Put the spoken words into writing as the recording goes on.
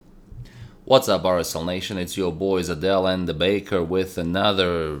What's up, RSL Nation? It's your boys Adele and the Baker with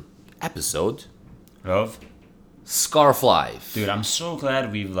another episode Of? Scarf Life. Dude, I'm so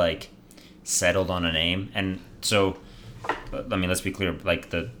glad we've, settled on a name. And so, let's be clear.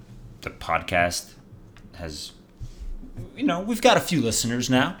 The podcast has, we've got a few listeners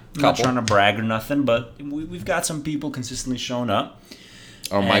now. I'm not trying to brag or nothing, but we've got some people consistently showing up.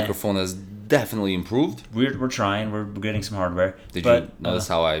 Our microphone has definitely improved. We're trying. We're getting some hardware. Did you notice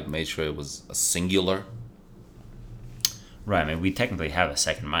how I made sure it was a singular? Right. I mean, we technically have a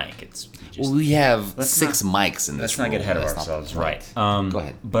second mic. We have six mics in this room. Let's not get ahead of ourselves. Right. Go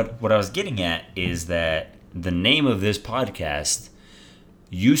ahead. But what I was getting at is that the name of this podcast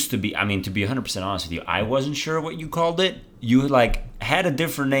used to be, to be 100% honest with you, I wasn't sure what you called it. You had a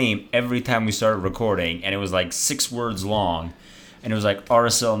different name every time we started recording, and it was 6 words long. And it was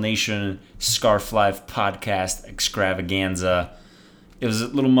RSL Nation Scarf Life Podcast Extravaganza. It was a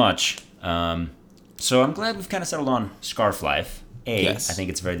little much. So I'm glad we've kind of settled on Scarf Life. Yes. I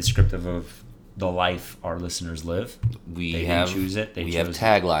think it's very descriptive of the life our listeners live. We They have didn't choose it. They we chose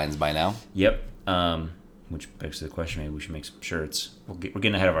have it. taglines by now. Yep. Which begs the question, maybe we should make sure we're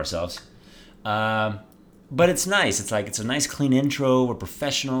getting ahead of ourselves. But it's nice. It's a nice clean intro. We're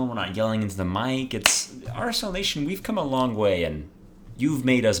professional. We're not yelling into the mic. It's RSL Nation. We've come a long way, and you've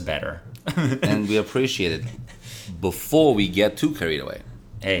made us better. And we appreciate it before we get too carried away.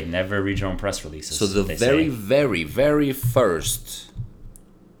 Hey, never read your own press releases. So the very, very first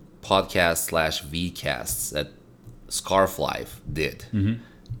podcast / VCasts that Scarf Life did,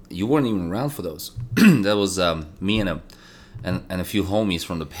 you weren't even around for those. That was me and a few homies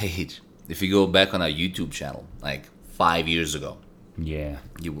from the page. If you go back on our YouTube channel, 5 years ago, yeah,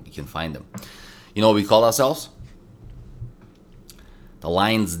 you can find them. You know what we called ourselves? The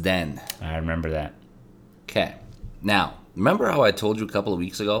Lion's Den. I remember that. Okay. Now, remember how I told you a couple of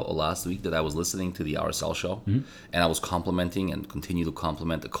weeks ago or last week that I was listening to the RSL show and I was complimenting and continue to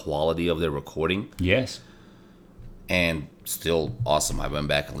compliment the quality of their recording? Yes. And still awesome. I went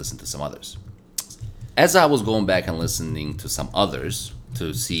back and listened to some others. As I was going back and listening to some others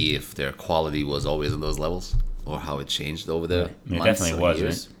to see if their quality was always in those levels or how it changed over the It months definitely or was,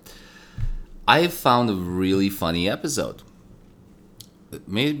 years, right? I found a really funny episode.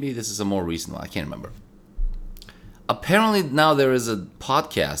 Maybe this is a more recent one. I can't remember. Apparently now there is a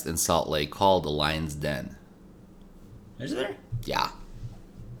podcast in Salt Lake called The Lion's Den. Is there? Yeah.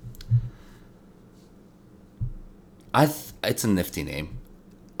 It's a nifty name.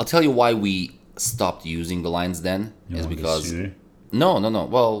 I'll tell you why we stopped using The Lion's Den is because... No.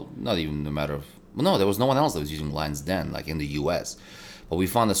 Well, not even a matter of... Well, no, there was no one else that was using Lion's Den, in the U.S. But we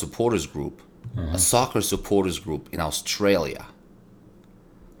found a supporters group, a soccer supporters group in Australia,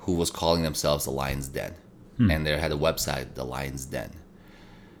 who was calling themselves The Lion's Den. And they had a website, The Lion's Den.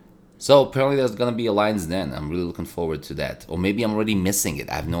 So apparently there's going to be a Lion's Den. I'm really looking forward to that. Or maybe I'm already missing it.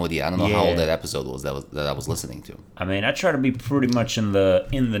 I have no idea. I don't know how old that episode was that I was listening to. I try to be pretty much in the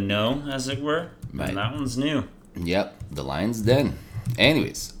know, as it were. Right. And that one's new. Yep, The Lion's Den.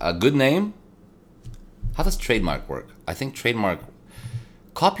 Anyways, a good name. How does trademark work? I think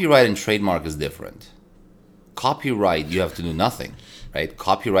copyright and trademark is different. Copyright, you have to do nothing, right?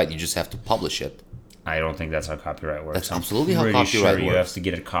 Copyright, you just have to publish it. I don't think that's how copyright works. That's absolutely how pretty copyright sure you works. have to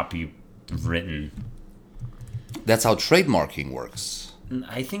get a copy written. That's how trademarking works.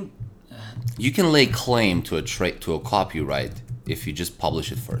 I think You can lay claim to a copyright if you just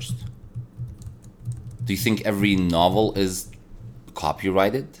publish it first. Do you think every novel is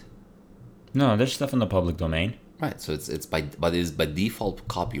copyrighted? no. There's stuff in the public domain. Right, so it's by default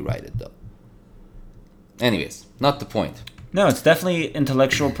copyrighted though. Anyways, not the point. No, it's definitely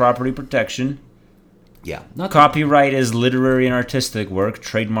intellectual property protection. Yeah, not Copyright is literary and artistic work.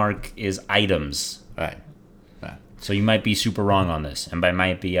 Trademark is items. right. So you might be super wrong on this. And by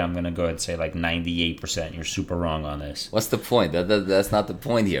might be, I'm going to go ahead and say 98%. You're super wrong on this. What's the point? That's not the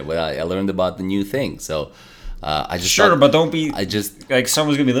point here. But I learned about the new thing, so I just Sure, thought- but don't be... I just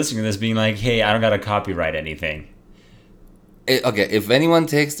someone's going to be listening to this being like, hey, I don't got to copyright anything. okay. If anyone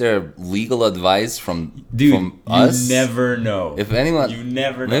takes their legal advice from us, you never know. If anyone, You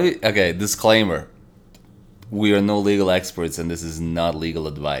never know. maybe okay. Disclaimer: we are no legal experts, and this is not legal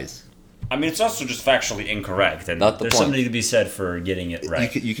advice. It's also just factually incorrect. And Not the there's point. something to be said for getting it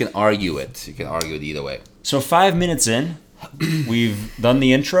right. You can argue it. You can argue it either way. So 5 minutes in, we've done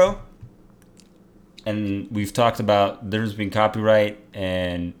the intro, and we've talked about the difference between copyright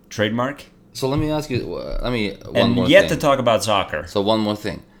and trademark, So let me ask you. One and more yet thing. to talk about soccer. So one more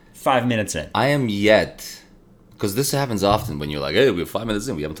thing. 5 minutes in. I am yet, because this happens often when you're like, hey, we're 5 minutes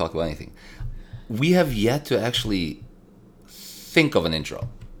in, we haven't talked about anything. We have yet to actually think of an intro.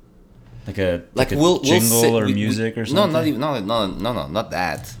 Like a we'll jingle sit, or music or something? No, not even not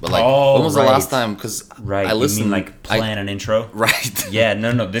that. But like, Oh, when was the right. last time? Because Right. I listened. You mean like plan an intro? Right. Yeah,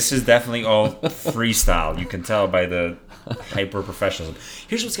 no. This is definitely all freestyle. You can tell by the hyper professionalism.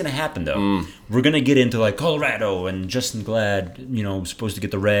 Here's what's gonna happen though. We're gonna get into like Colorado and Justin Glad, supposed to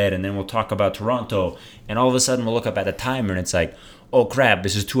get the red, and then we'll talk about Toronto, and all of a sudden we'll look up at the timer and it's like, oh crap,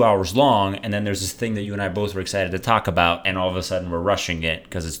 this is 2 hours long, and then there's this thing that you and I both were excited to talk about, and all of a sudden we're rushing it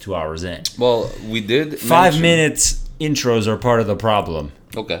because it's 2 hours in. Well, we did 5 minutes intros are part of the problem.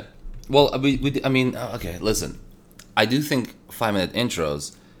 Okay. Well, okay, listen. I do think 5-minute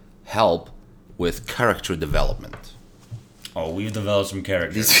intros help with character development. Oh, we've developed some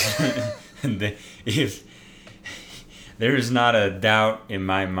characters. If there is not a doubt in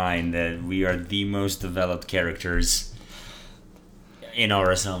my mind that we are the most developed characters in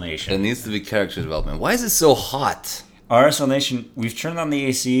RSL Nation. It needs to be character development. Why is it so hot? RSL Nation, we've turned on the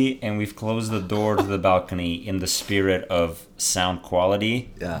AC and we've closed the door to the balcony in the spirit of sound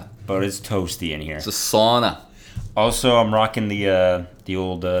quality. Yeah. But it's toasty in here. It's a sauna. Also, I'm rocking the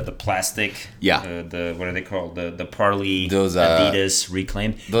old the plastic. Yeah. The what are they called? The Parley Those, Adidas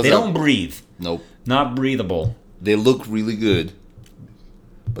Reclaim. those They don't breathe. Nope. Not breathable. They look really good,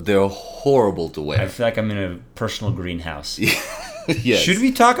 but they're horrible to I wear. feel like I'm in a personal greenhouse. Yes. Should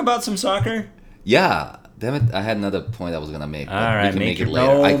we talk about some soccer? Yeah. Damn it! I had another point I was gonna make. But All right, we can make make it your-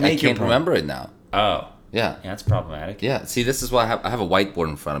 later. no, I make your can't point. remember it now. Oh. Yeah. Yeah, that's problematic. Yeah, see, this is why I have a whiteboard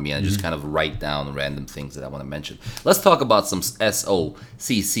in front of me, and I just kind of write down random things that I want to mention. Let's talk about some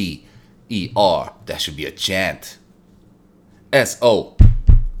SOCCER. That should be a chant. SOCCER.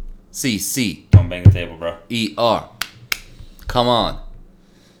 Don't bang the table, bro. Come on.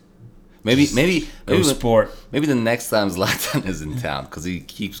 Maybe Go sport. maybe the next time Zlatan is in town, because he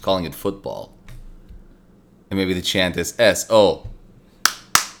keeps calling it football. And maybe the chant is SOCCER.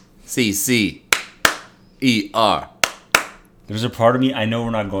 There's a part of me, I know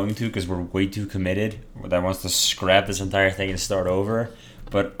we're not going to because we're way too committed, that wants to scrap this entire thing and start over.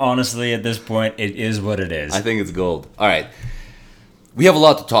 But honestly, at this point, it is what it is. I think it's gold. All right. We have a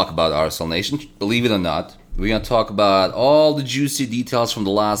lot to talk about, RSL Nation. Believe it or not. We're going to talk about all the juicy details from the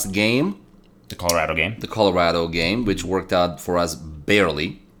last game. The Colorado game. The Colorado game, which worked out for us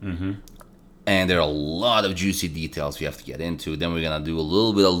barely. Mm-hmm. And there are a lot of juicy details we have to get into. Then we're going to do a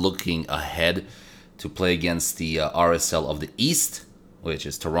little bit of looking ahead to play against the RSL of the East, which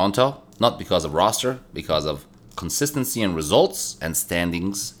is Toronto. Not because of roster, because of consistency and results and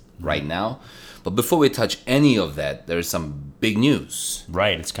standings right now. But before we touch any of that, there is some big news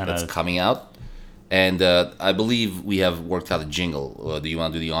Right, it's kind that's of... coming out. And I believe we have worked out a jingle. Do you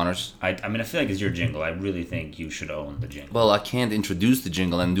want to do the honors? I mean, I feel like it's your jingle. I really think you should own the jingle. Well, I can't introduce the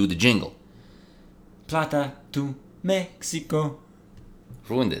jingle and do the jingle. Plata to Mexico.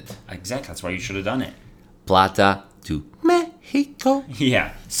 Ruined it. Exactly, that's why you should have done it. Plata to Mexico.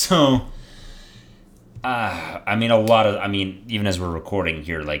 Yeah, so... even as we're recording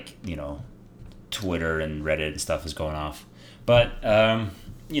here, Twitter and Reddit and stuff is going off. But,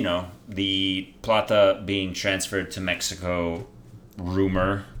 the Plata being transferred to Mexico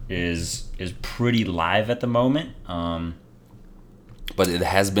rumor is pretty live at the moment. But it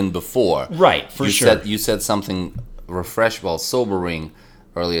has been before. Right, for sure. You said something sobering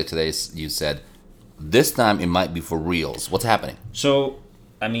earlier today. You said, this time it might be for reals. What's happening? So,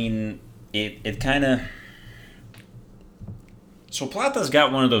 it kind of... So Plata's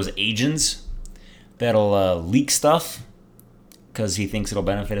got one of those agents that'll leak stuff because he thinks it'll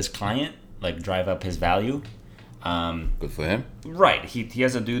benefit his client, like drive up his value. Good for him. Right. He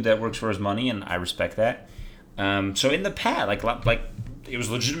has a dude that works for his money, and I respect that. So in the past, like it was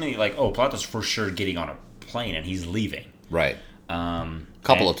legitimately like, oh, Plata's for sure getting on a plane and he's leaving. Right.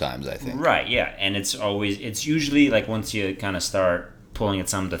 Couple of times, I think. Right, yeah. And it's usually like once you kind of start pulling at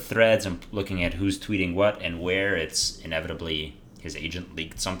some of the threads and looking at who's tweeting what and where, it's inevitably his agent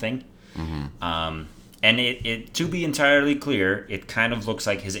leaked something. Mm-hmm. And it to be entirely clear, it kind of looks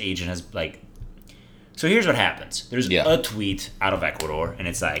like his agent has So here's what happens. There's a tweet out of Ecuador, and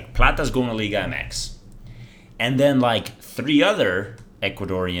it's like, Plata's going to Liga MX. And then 3 other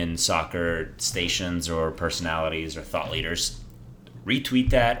Ecuadorian soccer stations or personalities or thought leaders retweet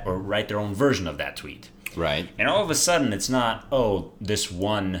that or write their own version of that tweet. Right. And all of a sudden, it's not, oh, this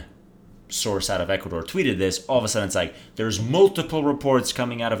one source out of Ecuador tweeted this. All of a sudden, it's like, there's multiple reports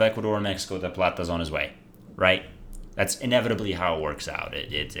coming out of Ecuador and Mexico that Plata's on his way. Right? That's inevitably how it works out.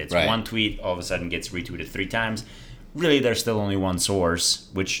 It's right. One tweet, all of a sudden gets retweeted 3 times. Really, there's still only one source,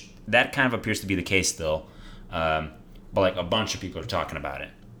 which that kind of appears to be the case still. But a bunch of people are talking about it.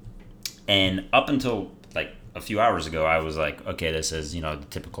 And up until a few hours ago, I was like, okay, this is, the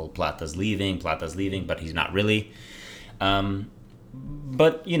typical Plata's leaving, but he's not really.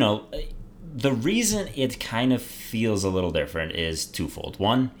 But, the reason it kind of feels a little different is twofold.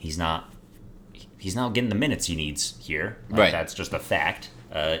 One, he's not getting the minutes he needs here. Right. That's just a fact.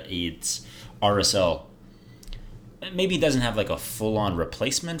 It's RSL. Maybe he doesn't have like a full-on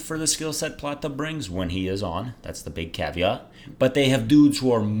replacement for the skill set Plata brings when he is on. That's the big caveat. But they have dudes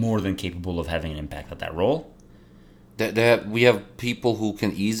who are more than capable of having an impact at that role. We have people who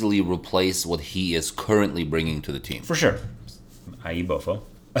can easily replace what he is currently bringing to the team. For sure. I.e. Bofo.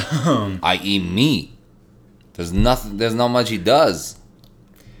 I.e. me. There's not much he does.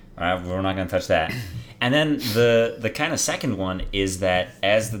 We're not going to touch that. And then the kind of second one is that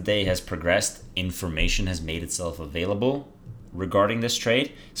as the day has progressed, information has made itself available regarding this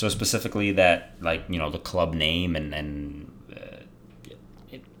trade. So specifically that, the club name and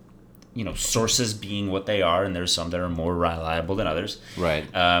sources being what they are, and there's some that are more reliable than others. Right.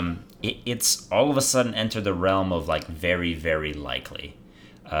 It's all of a sudden entered the realm of very, very likely.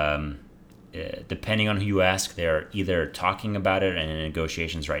 Depending on who you ask, they're either talking about it and in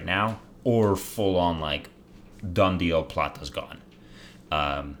negotiations right now, or full on done deal, Plata's gone.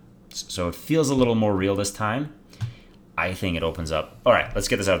 So it feels a little more real this time. I think it opens up. All right, let's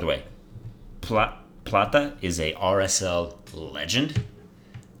get this out of the way. Plata is a RSL legend.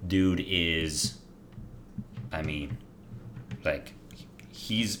 Dude is,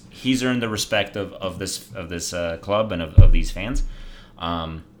 he's earned the respect of this club and of these fans.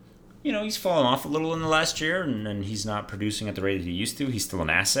 He's fallen off a little in the last year, and he's not producing at the rate that he used to. He's still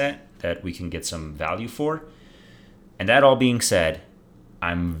an asset that we can get some value for. And that all being said,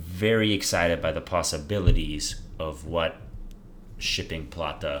 I'm very excited by the possibilities of what shipping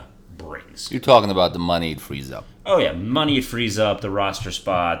Plata brings. You're talking about the money it frees up. Oh, yeah. Money it frees up, the roster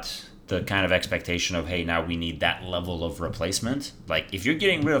spot, the kind of expectation of, hey, now we need that level of replacement. If you're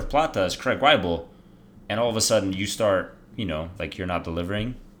getting rid of Plata as Craig Weibel, and all of a sudden you start, you're not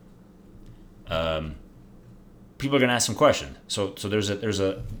delivering, people are going to ask some questions. So there's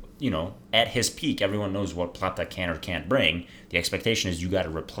a at his peak, everyone knows what Plata can or can't bring. The expectation is you got to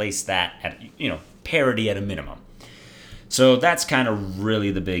replace that at, parity at a minimum. So that's kind of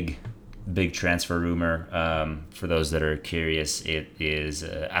really the big transfer rumor. For those that are curious, it is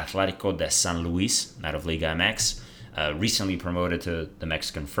Atlético de San Luis, out of Liga MX, recently promoted to the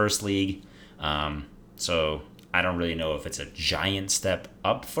Mexican First League. So I don't really know if it's a giant step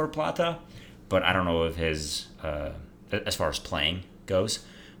up for Plata, but I don't know if his, as far as playing goes,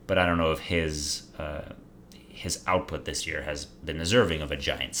 but I don't know if his output this year has been deserving of a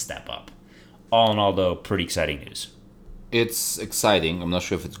giant step up. All in all, though, pretty exciting news. It's exciting. I'm not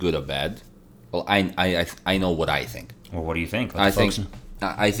sure if it's good or bad. Well, I know what I think. Well, what do you think? I think,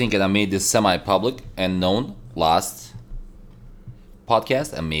 and I made this semi-public and known last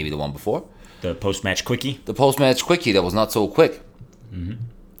podcast, and maybe the one before. The post-match quickie? The post-match quickie that was not so quick. Mm-hmm.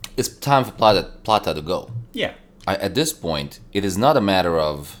 It's time for Plata to go. Yeah. At this point, it is not a matter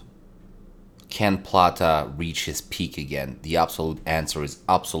of can Plata reach his peak again. The absolute answer is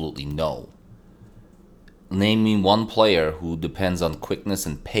absolutely no. Name me one player who depends on quickness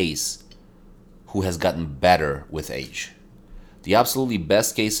and pace who has gotten better with age. The absolutely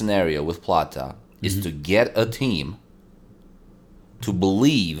best case scenario with Plata is to get a team to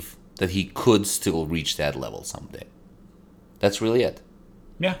believe that he could still reach that level someday. That's really it.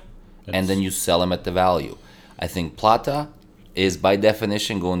 Yeah. And then you sell him at the value. I think Plata is by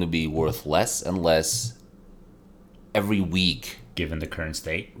definition going to be worth less and less every week. Given the current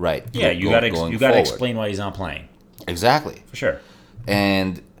state. Right. Yeah, you got to explain why he's not playing. Exactly. For sure.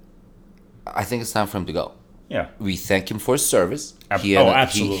 And I think it's time for him to go. Yeah. We thank him for his service.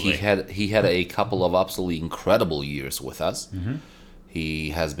 Absolutely. He had a couple of absolutely incredible years with us. Mm-hmm.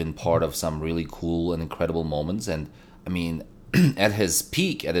 He has been part of some really cool and incredible moments. And, at his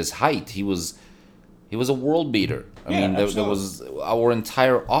peak, at his height, he was a world beater. There was our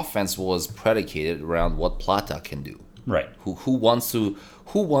entire offense was predicated around what Plata can do. Right. Who wants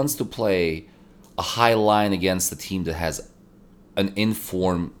to play a high line against a team that has an in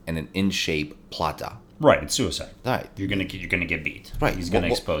form and an in shape Plata? Right. It's suicide. Right. You're gonna get beat. Right. He's gonna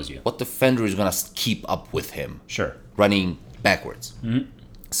expose you. What defender is gonna keep up with him? Sure. Running backwards. Mm-hmm.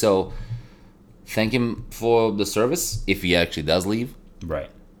 So, thank him for the service if he actually does leave. Right.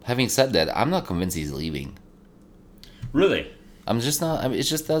 Having said that, I'm not convinced he's leaving. Really? I'm just not. It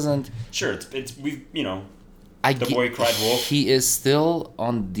just doesn't. Sure. The boy cried wolf. He is still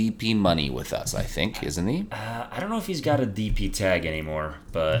on DP money with us, I think, isn't he? I don't know if he's got a DP tag anymore,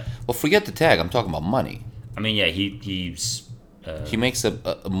 but... Well, forget the tag. I'm talking about money. Yeah, he's... he makes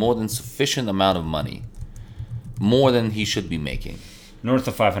a more than sufficient amount of money more than he should be making. North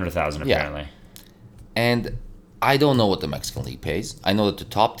of 500,000 apparently. And I don't know what the Mexican League pays. I know that the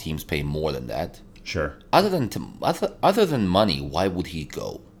top teams pay more than that. Sure. Other than money, why would he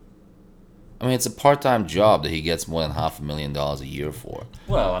go? I mean, it's a part-time job that he gets more than $500,000 a year for.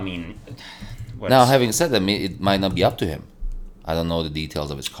 Well, I mean, now having said that, it might not be up to him. I don't know the details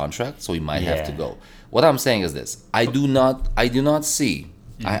of his contract, so he might have to go. What I'm saying is this: I do not see.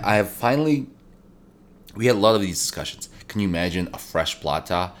 I have finally. We had a lot of these discussions. Can you imagine a fresh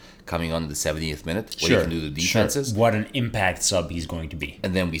Plata coming on in the 70th minute where he can do the defenses? Sure. What an impact sub he's going to be.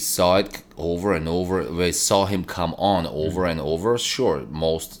 And then we saw it over and over. We saw him come on over and over. Sure,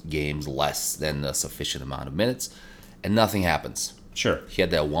 most games less than a sufficient amount of minutes, and nothing happens. Sure. He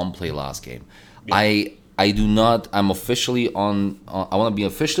had that one play last game. Yeah. I do not. I'm officially on. I want to be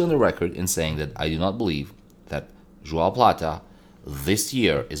officially on the record in saying that I do not believe that Joao Plata this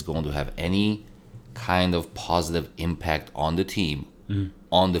year is going to have any kind of positive impact on the team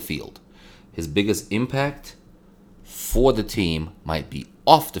on the field. His biggest impact for the team might be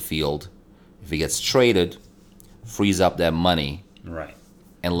off the field if he gets traded, frees up that money, right,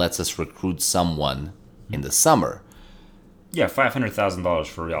 and lets us recruit someone in the summer. Yeah, $500,000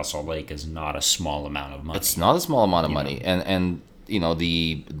 for Real Salt Lake is not a small amount of money. It's not a small amount of money, and you know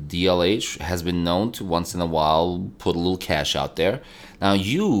the DLH has been known to once in a while put a little cash out there. Now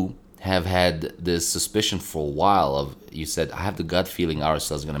you have had this suspicion for a while of, you said, I have the gut feeling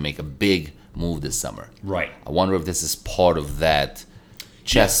RSL is going to make a big move this summer. Right. I wonder if this is part of that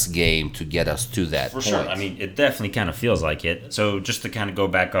chess game to get us to that point. For sure. I mean, it definitely kind of feels like it. So just to kind of go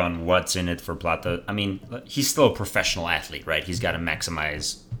back on what's in it for Plata, I mean, he's still a professional athlete, right? He's got to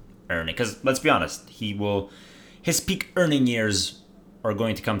maximize earning. Because let's be honest, his peak earning years are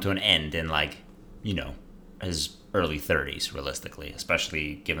going to come to an end in, like, you know, his early 30s, realistically,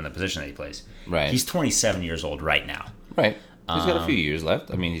 especially given the position that he plays. Right. He's 27 years old right now. Right. He's got a few years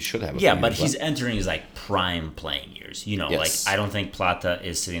left. I mean, he should have a few Yeah, years but he's left. entering his, like, prime playing years. You know, Yes. like, I don't think Plata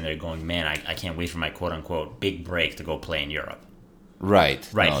is sitting there going, man, I can't wait for my quote-unquote big break to go play in Europe. Right.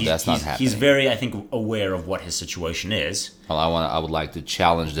 Right. No, that's not happening. He's very, I think, aware of what his situation is. Well, I would like to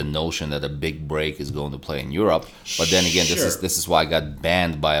challenge the notion that a big break is going to play in Europe. But then again, Sure. this is why I got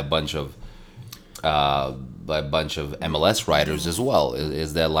banned by a bunch of MLS writers as well.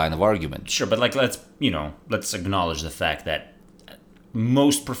 Is that line of argument? Sure, but, like, let's acknowledge the fact that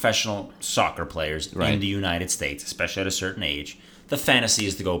most professional soccer players in the United States, especially at a certain age, the fantasy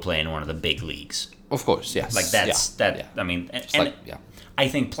is to go play in one of the big leagues. Of course, yes. Like, I mean, I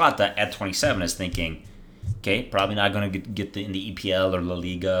think Plata at 27 is thinking, okay, probably not going to get in the EPL or La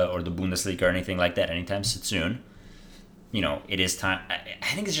Liga or the Bundesliga or anything like that anytime soon. You know, it is time. I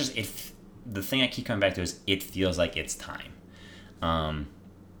think it's just, the thing I keep coming back to is it feels like it's time.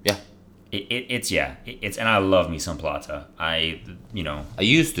 Yeah. It's and I love me some Plata. I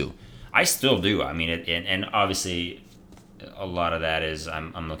used to. I still do. I mean, and obviously a lot of that is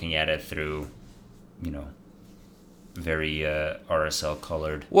I'm looking at it through, you know, very RSL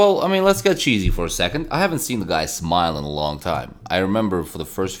colored. Well, I mean, let's get cheesy for a second. I haven't seen the guy smile in a long time. I remember for the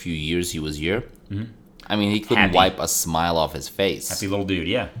first few years he was here. Mm-hmm. I mean, he couldn't wipe a smile off his face. Happy little dude,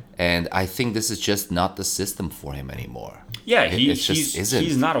 yeah. And I think this is just not the system for him anymore. Yeah,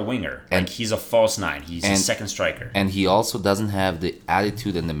 he's not a winger. Like, he's a false nine. He's a second striker. And he also doesn't have the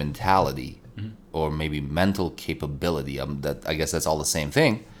attitude and the mentality, or maybe mental capability, that I guess that's all the same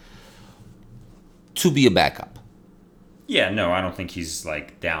thing, to be a backup. Yeah, no, I don't think he's,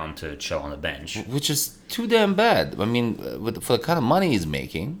 like, down to chill on the bench. Which is too damn bad. I mean, for the kind of money he's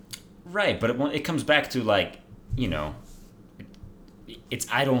making. Right, but it comes back to, like, you know,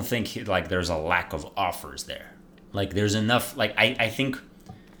 I don't think, like, there's a lack of offers there. Like, there's enough, like, I think...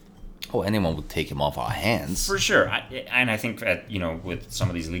 Oh, anyone would take him off our hands. For sure. And I think that, you know, with some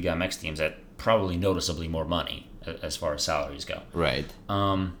of these Liga MX teams, that probably noticeably more money as far as salaries go. Right.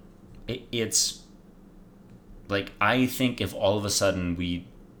 It's, like, I think if all of a sudden we,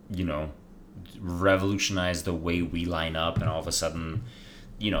 you know, revolutionize the way we line up and all of a sudden,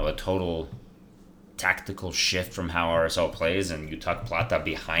 you know, a total tactical shift from how RSL plays and you tuck Plata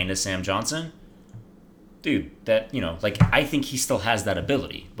behind a Sam Johnson, dude, that, you know, like, I think he still has that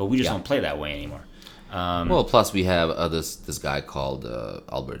ability, but we just don't play that way anymore. Well, plus we have this guy called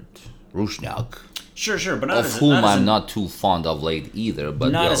Albert Rushnyak. Sure, but not I'm not too fond of late either.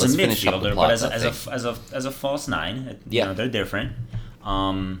 But not as a midfielder, but as a false nine. You know, they're different.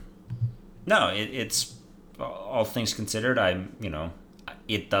 No, it's all things considered.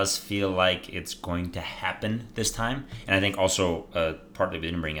 It does feel like it's going to happen this time, and I think also part that we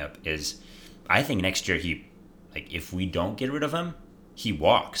didn't bring up is, I think next year if we don't get rid of him, he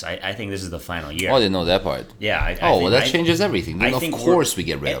walks. I think this is the final year. Oh, I didn't know that part. Yeah. That changes everything. Then of course we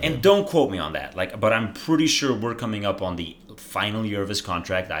get rid of him. And don't quote me on that. But I'm pretty sure we're coming up on the final year of his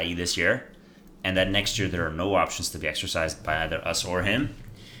contract, i.e., this year, and that next year there are no options to be exercised by either us or him.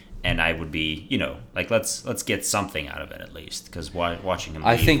 And I would be, let's get something out of it at least, because watching him.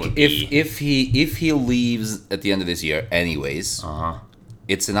 I think if he leaves at the end of this year, anyways,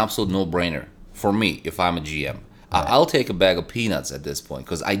 it's an absolute no-brainer for me. If I'm a GM, I'll take a bag of peanuts at this point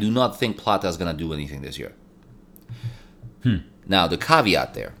because I do not think Plata is going to do anything this year. Now the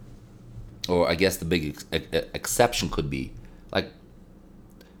caveat there, or I guess the big exception could be, like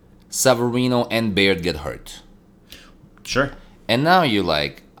Severino and Baird get hurt. Sure. And now you're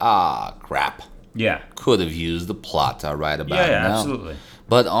like, crap. Yeah. Could have used the Plata right about now. Yeah, absolutely.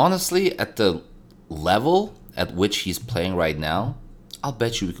 But honestly, at the level at which he's playing right now, I'll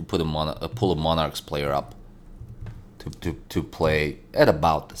bet you we could pull a Monarchs player up to play at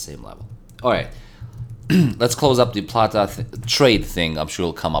about the same level. All right. Let's close up the Plata trade thing. I'm sure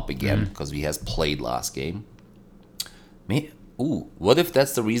it'll come up again because he has played last game. What if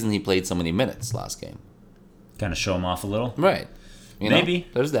that's the reason he played so many minutes last game? Kind of show him off a little. Right. Maybe.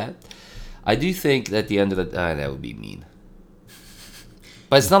 There's that. I do think that at the end of the... that would be mean.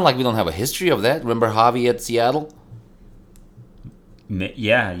 But it's not like we don't have a history of that. Remember Javi at Seattle?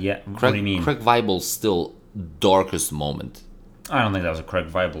 Yeah. What do you mean? Craig Weibel's still darkest moment. I don't think that was a Craig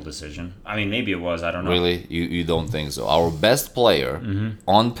Weibel decision. I mean, maybe it was. I don't know. Really? You don't think so? Our best player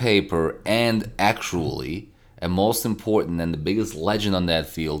on paper and actually, and most important and the biggest legend on that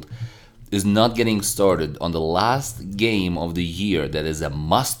field, is not getting started on the last game of the year that is a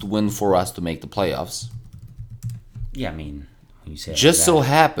must-win for us to make the playoffs. Yeah, I mean, you say just so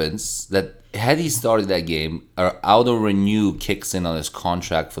happens that had he started that game, our auto-renew kicks in on his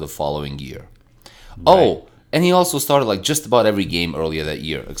contract for the following year. Right. Oh, and he also started like just about every game earlier that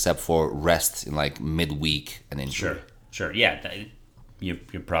year, except for rest in like midweek and injury. Sure. Yeah, you're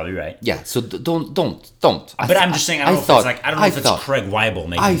probably right. Yeah, so don't. But I'm just saying, I don't know if it's Craig Weibel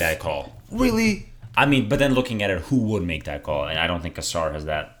making that call. Really? I mean, but then looking at it, who would make that call? And I don't think Kassar has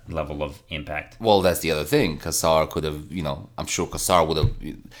that level of impact. Well, that's the other thing. Kassar could have, I'm sure Kassar would have.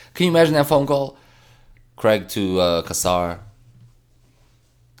 Can you imagine that phone call? Craig to Kassar.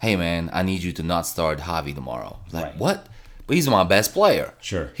 Hey, man, I need you to not start Javi tomorrow. Like, right. What? But he's my best player.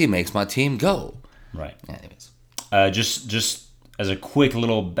 Sure. He makes my team go. Right. Anyways. Just as a quick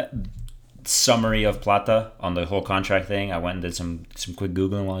little summary of Plata on the whole contract thing, I went and did some quick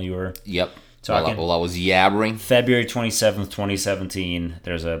Googling while you were talking. While I was yabbering. February 27th, 2017,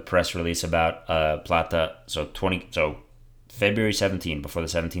 there's a press release about Plata. So February 17, before the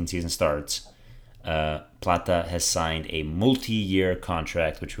 17 season starts, Plata has signed a multi-year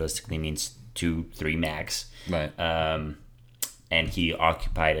contract, which basically means 2-3 max. Right. And he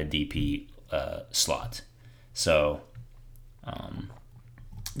occupied a DP slot. So...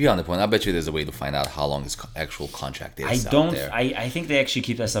 beyond the point, I bet you there's a way to find out how long his actual contract is. I think they actually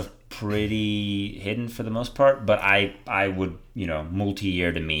keep that stuff pretty hidden for the most part. But I would,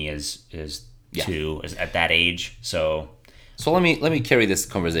 multi-year to me is 2 is at that age. So let me carry this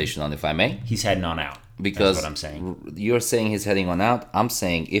conversation on, if I may. He's heading on out. Because that's what I'm saying. You're saying he's heading on out. I'm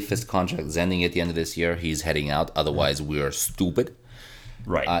saying if his contract is ending at the end of this year, he's heading out. Otherwise, we are stupid.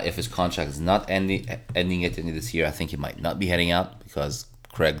 Right. If his contract is not ending at the end of this year, I think he might not be heading out because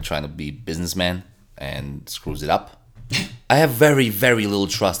Craig trying to be businessman and screws it up. I have very, very little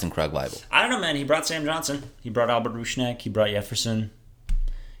trust in Craig Weibel. I don't know, man. He brought Sam Johnson. He brought Albert Rusnak. He brought Jefferson.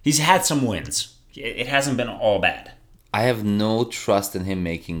 He's had some wins. It hasn't been all bad. I have no trust in him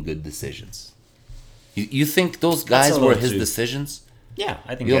making good decisions. You think those guys were his decisions? Yeah,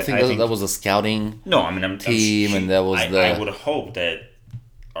 I think. You don't think that was a scouting? No, I mean, team, and that was I would hope that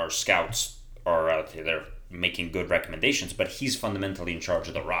our scouts are out there making good recommendations, but he's fundamentally in charge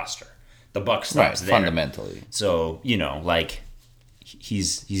of the roster. The buck stops there. Fundamentally. So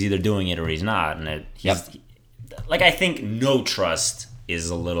he's either doing it or he's not, and I think no trust is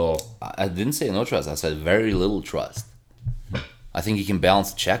a little. I didn't say no trust. I said very little trust. I think he can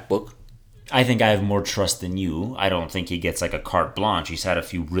balance the checkbook. I think I have more trust than you. I don't think he gets like a carte blanche. He's had a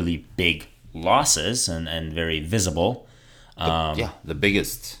few really big losses and very visible. The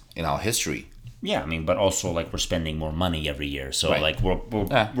biggest in our history. Yeah, I mean, but also like we're spending more money every year, so right. like we're going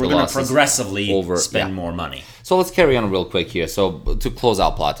to progressively spend more money. So let's carry on real quick here. So to close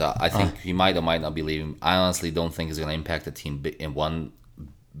out Plata, I think he might or might not be leaving. I honestly don't think he's going to impact the team in one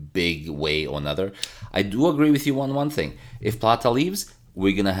big way or another. I do agree with you on one thing. If Plata leaves,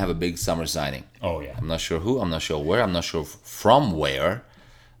 we're going to have a big summer signing. Oh, yeah. I'm not sure who. I'm not sure where. I'm not sure from where.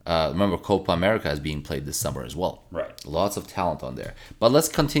 Remember, Copa America is being played this summer as well. Right. Lots of talent on there. But let's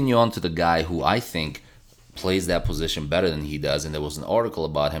continue on to the guy who I think plays that position better than he does. And there was an article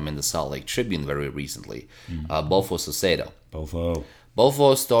about him in the Salt Lake Tribune very recently. Bofo Saucedo.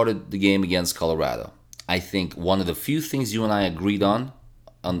 Bofo started the game against Colorado. I think one of the few things you and I agreed on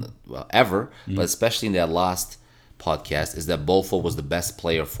ever, but especially in that last podcast, is that Bofo was the best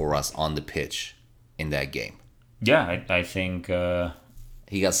player for us on the pitch in that game. Yeah, I think...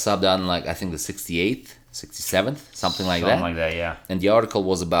 he got subbed on, I think the 68th, 67th, something like that. Something like that, yeah. And the article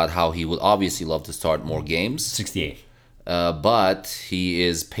was about how he would obviously love to start more games. 68. But he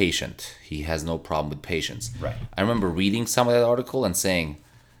is patient. He has no problem with patience. Right. I remember reading some of that article and saying,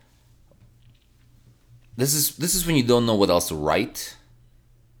 this is when you don't know what else to write.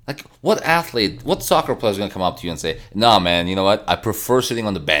 Like, what soccer player is going to come up to you and say, nah, man, you know what? I prefer sitting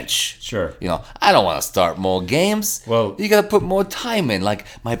on the bench. Sure. I don't want to start more games. Well, you got to put more time in. Like,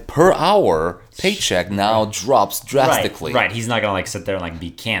 my per hour paycheck now drops drastically. Right. He's not going to, sit there and,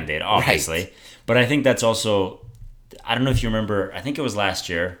 be candid, obviously. Right. But I think that's also, I don't know if you remember, I think it was last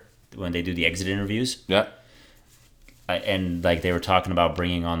year when they do the exit interviews. Yeah. And, they were talking about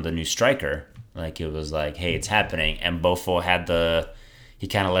bringing on the new striker. It was hey, it's happening. And Bofo had he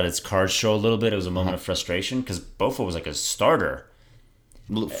kind of let his cards show a little bit. It was a moment of frustration because Bofo was a starter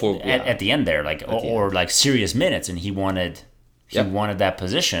at the end there, or serious minutes, and he wanted that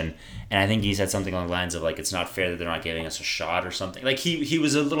position. And I think he said something along the lines of it's not fair that they're not giving us a shot or something. He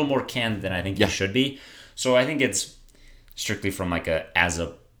was a little more candid than I think he should be. So I think it's strictly from as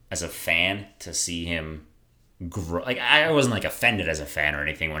a fan to see him grow. I wasn't offended as a fan or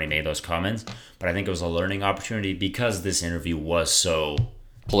anything when he made those comments, but I think it was a learning opportunity because this interview was so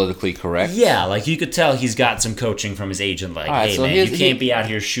politically correct. Yeah, you could tell he's got some coaching from his agent. Hey, so man, you can't be out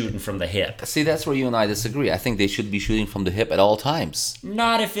here shooting from the hip. See, that's where you and I disagree. I think they should be shooting from the hip at all times.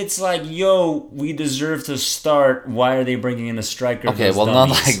 Not if it's yo, we deserve to start. Why are they bringing in a striker? Okay, well, not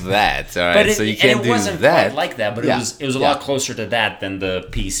like that. All right, so you can't do that. It wasn't quite like that, but it was a lot closer to that than the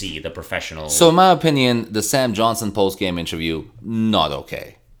PC, the professional. So, in my opinion, the Sam Johnson post-game interview, not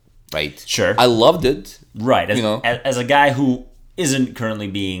okay. Right? Sure. I loved it. Right. As a guy who isn't currently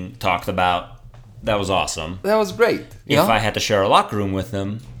being talked about, that was awesome. That was great. If I had to share a locker room with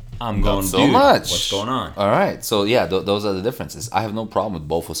him, I'm going, so much. What's going on? All right. So, yeah, those are the differences. I have no problem with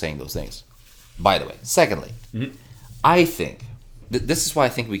Bofo saying those things. By the way, secondly, I think, this is why I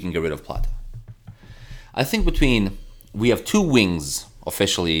think we can get rid of Plata. I think we have two wings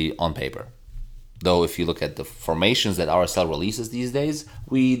officially on paper. Though if you look at the formations that RSL releases these days,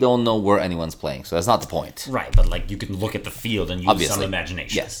 we don't know where anyone's playing. So that's not the point. Right, but you can look at the field and use some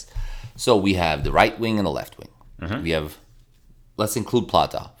imagination. Yes. So we have the right wing and the left wing. We have, let's include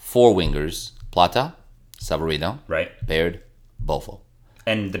Plata, 4 wingers. Plata, Savarino, right, Baird, Bofo.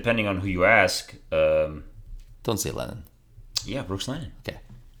 And depending on who you ask... don't say Lennon. Yeah, Brooks Lennon. Okay.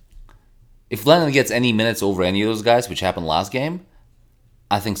 If Lennon gets any minutes over any of those guys, which happened last game,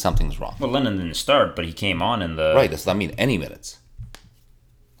 I think something's wrong. Well, Lennon didn't start, but he came on in the... Right, that's what I mean, any minutes.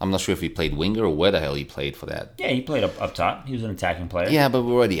 I'm not sure if he played winger or where the hell he played for that. Yeah, he played up top. He was an attacking player. Yeah, but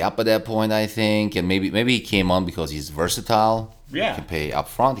we're already up at that point, I think. And maybe he came on because he's versatile. Yeah. He can play up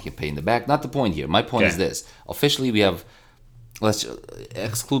front, he can play in the back. Not the point here. My point is this. Officially, we have... Let's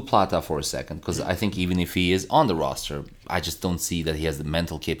exclude Plata for a second, because I think even if he is on the roster, I just don't see that he has the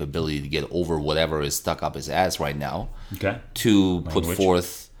mental capability to get over whatever is stuck up his ass right now to put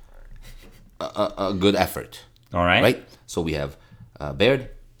forth a good effort. All right. Right? So we have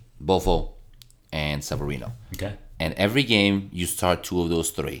Baird, Bofo, and Savarino. Okay. And every game, you start 2 of those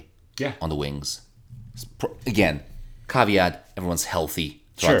 3 on the wings. Again, caveat, everyone's healthy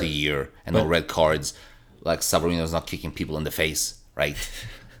throughout the year and no red cards. Like Savarino's not kicking people in the face, right?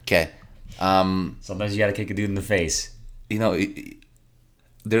 Okay. Sometimes you got to kick a dude in the face.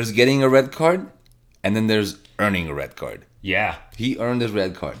 There's getting a red card, and then there's earning a red card. Yeah. He earned his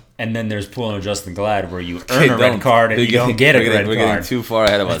red card. And then there's pulling a Justin Glad where you earn a red card and you don't get a red card. We're getting too far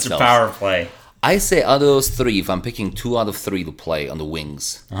ahead of ourselves. It's a power play. I say out of those 3, if I'm picking 2 out of 3 to play on the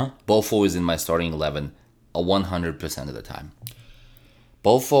wings, Bofo is in my starting 11 100% of the time.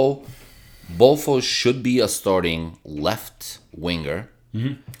 Bofo should be a starting left winger.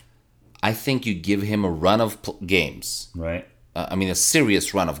 I think you give him a run of games. Right. A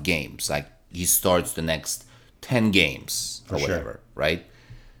serious run of games. Like, he starts the next 10 games or whatever, right?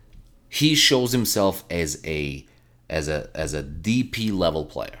 He shows himself as a DP level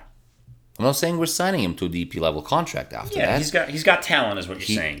player. I'm not saying we're signing him to a DP level contract after that. Yeah, he's got talent, is what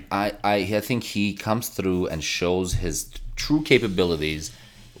you're saying. I think he comes through and shows his true capabilities,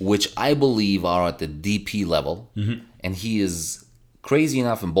 which I believe are at the DP level, and he is crazy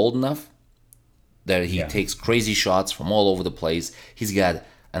enough and bold enough that he takes crazy shots from all over the place. He's got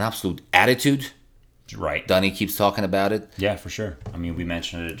an absolute attitude. Right. Donnie keeps talking about it. Yeah, for sure. I mean, we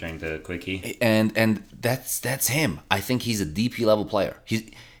mentioned it during the quickie. And that's him. I think he's a DP level player.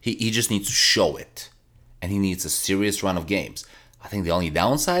 He just needs to show it. And he needs a serious run of games. I think the only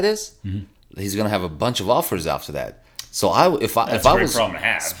downside is he's going to have a bunch of offers after that. So if I was problem to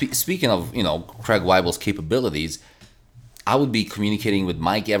have. Speaking of, Craig Weibel's capabilities, I would be communicating with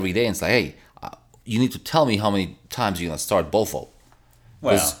Mike every day and say, hey, you need to tell me how many times you're going to start Bofo.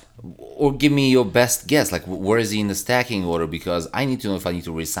 Well, or give me your best guess. Like, where is he in the stacking order? Because I need to know if I need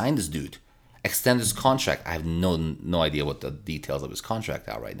to resign this dude, extend his contract. I have no idea what the details of his contract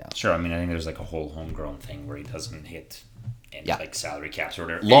are right now. Sure. I mean, I think there's like a whole homegrown thing where he doesn't hit any like salary caps or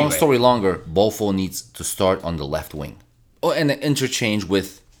whatever. Long story longer, Bofo needs to start on the left wing. Oh, and interchange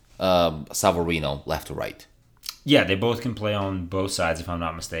with Savarino left to right. Yeah, they both can play on both sides, if I'm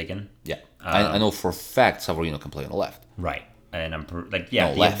not mistaken. Yeah, I know for a fact Savarino can play on the left. Right. And I'm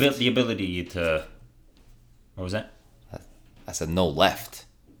the ability to. What was that? I said no left.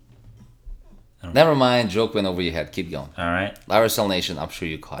 Never mind. Joke went over your head. Keep going. All right. Lifestyle Nation. I'm sure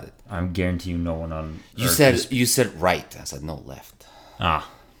you caught it. I'm guarantee you no one on. You said right. I said no left. Ah.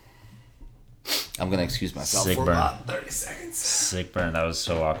 I'm gonna excuse myself Sick for burn. about 30 seconds. Sick burn. That was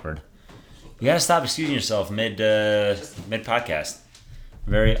so awkward. You gotta stop excusing yourself mid podcast.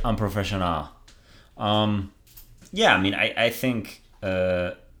 Very unprofessional. Yeah, I mean, I think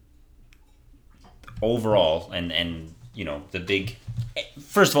overall, and the big.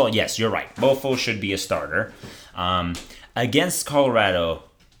 First of all, yes, you're right. Bofo should be a starter. Against Colorado,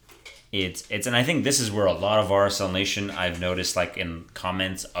 it's and I think this is where a lot of RSL Nation, I've noticed, like in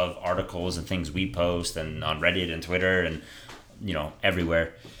comments of articles and things we post and on Reddit and Twitter and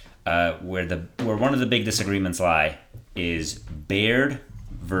everywhere, where one of the big disagreements lie is Baird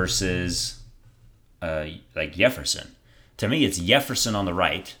versus like Jefferson. To me, it's Jefferson on the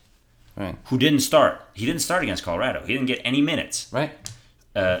right, who didn't start. He didn't start against Colorado. He didn't get any minutes. Right.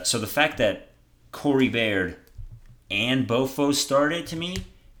 So the fact that Corey Baird and Bofo started, to me,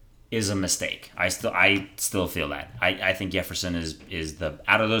 is a mistake. I still feel that. I think Jefferson is the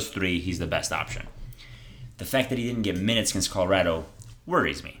out of those three, he's the best option. The fact that he didn't get minutes against Colorado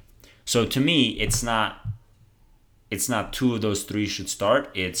worries me. So to me, it's not two of those three should start.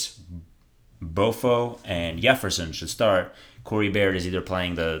 It's Bofo and Jefferson should start. Corey Baird is either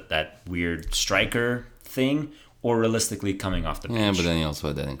playing that weird striker thing or realistically coming off the bench. Yeah, but then he also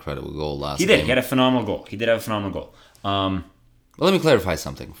had that incredible goal last game. He did. He had a phenomenal goal. He did have a phenomenal goal. Well, let me clarify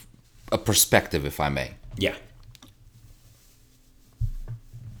something. A perspective, if I may. Yeah.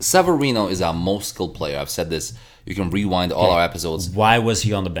 Savarino is our most skilled player. I've said this. You can rewind all our episodes. Why was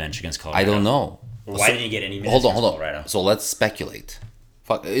he on the bench against Colorado? I don't know. Why didn't he get any minutes Hold on. Colorado? So let's speculate.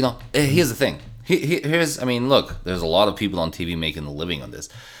 Here's the thing. Look, there's a lot of people on TV making a living on this.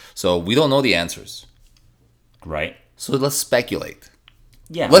 So we don't know the answers. Right. So let's speculate.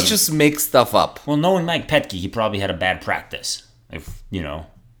 Yeah. Let's just make stuff up. Well, knowing Mike Petke, he probably had a bad practice. If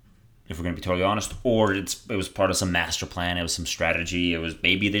we're going to be totally honest, or it was part of some master plan, it was some strategy, it was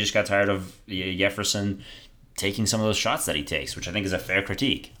maybe they just got tired of Jefferson taking some of those shots that he takes, which I think is a fair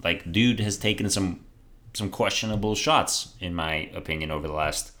critique. Like, dude has taken some questionable shots, in my opinion, over the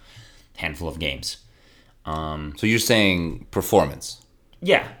last handful of games. So you're saying performance?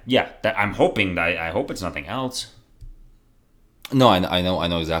 Yeah. I'm hoping that I hope it's nothing else. No, I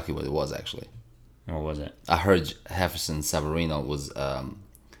know exactly what it was actually. What was it? I heard Jefferson Savarino was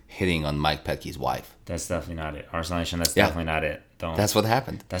hitting on Mike Petke's wife. That's definitely not it. Arsenal Nation, that's definitely not it. Don't. That's what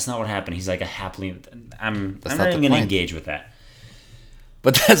happened. That's not what happened. He's like a happily. I'm not even going to engage with that.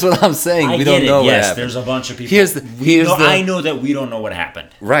 But that's what I'm saying. We don't know what happened. There's a bunch of people. I know that we don't know what happened.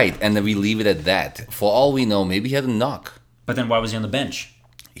 Right, and then we leave it at that. For all we know, maybe he had a knock. But then why was he on the bench?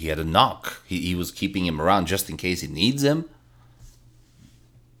 He had a knock. He was keeping him around just in case he needs him.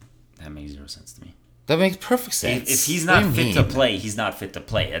 That makes zero sense to me. That makes perfect sense. If he's not fit to play, he's not fit to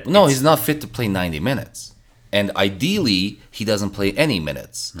play. No, he's not fit to play 90 minutes. And ideally, he doesn't play any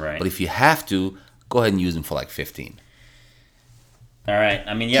minutes. Right. But if you have to, go ahead and use him for like 15. All right.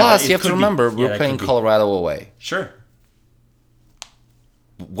 I mean, yeah. Plus, you have to remember, we're playing Colorado away. Sure.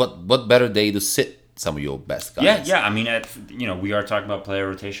 What better day to sit some of your best guys? Yeah. I mean, we are talking about player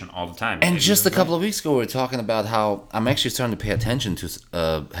rotation all the time. And just a couple of weeks ago, we were talking about how I'm actually starting to pay attention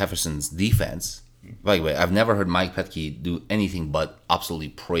to Jefferson's defense. By the way, I've never heard Mike Petke do anything but absolutely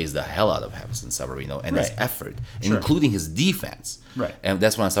praise the hell out of Jefferson Savarino and his effort, including his defense. Right. And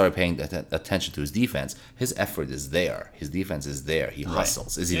that's when I started paying attention to his defense. His effort is there. His defense is there. He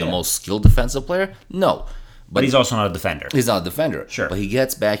hustles. Is he the most skilled defensive player? No. But he's also not a defender. He's not a defender. Sure. But he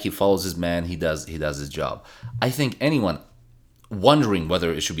gets back, he follows his man, he does his job. I think anyone wondering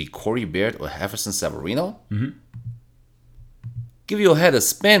whether it should be Corey Baird or Jefferson Severino, give your head a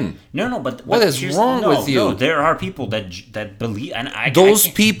spin. But what is wrong with you? No, there are people that believe, and those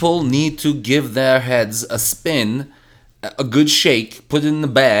people need to give their heads a spin, a good shake, put it in the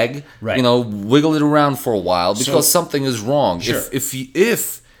bag, right. Wiggle it around for a while because something is wrong. Sure. If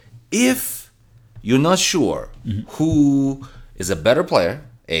you're not sure who is a better player,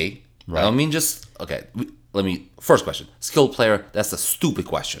 right. I don't mean just first question. Skilled player, that's a stupid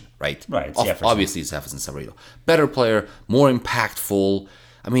question, right? Right. It's obviously, it's Jefferson Severino. Better player, more impactful.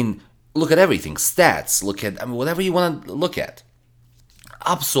 I mean, look at everything. Stats. Look at whatever you want to look at.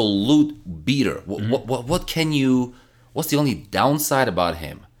 Absolute beater. What's the only downside about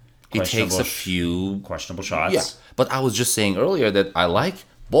him? He takes a few questionable shots. Yeah, but I was just saying earlier that I like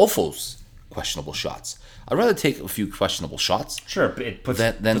Bofo's questionable shots. I'd rather take a few questionable shots. Sure, but it puts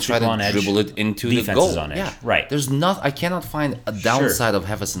than try to dribble it into the goal. On edge. Yeah, right. I cannot find a downside of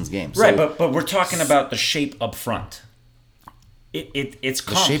Jefferson's game. Right, but we're talking about the shape up front. It's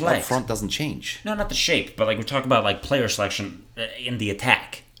complex. The shape up front doesn't change. No, not the shape, but we're talking about player selection in the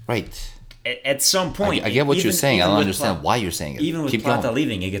attack. Right. At some point, I get what you're saying. I don't understand why you're saying it. Even with Plata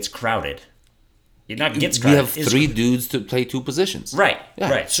leaving, it gets crowded. It not gets crowded. We have three dudes to play two positions. Right.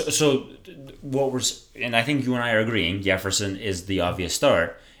 Yeah. Right. So and I think you and I are agreeing. Jefferson is the obvious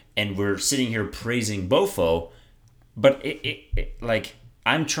start, and we're sitting here praising Bofo, but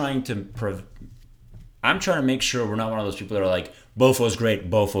I'm trying to make sure we're not one of those people that are like, Bofo's great,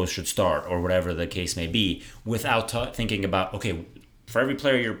 Bofo should start, or whatever the case may be, without thinking about, okay, for every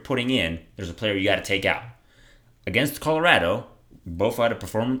player you're putting in, there's a player you got to take out. Against Colorado, Bofo had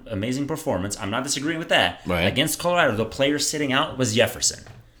amazing performance. I'm not disagreeing with that. Right. Against Colorado, the player sitting out was Jefferson.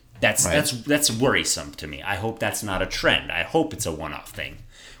 That's worrisome to me. I hope that's not a trend. I hope it's a one-off thing.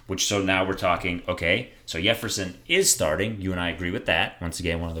 So now we're talking, okay, so Jefferson is starting. You and I agree with that. Once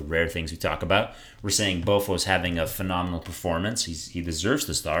again, one of the rare things we talk about. We're saying Bofo's having a phenomenal performance. He deserves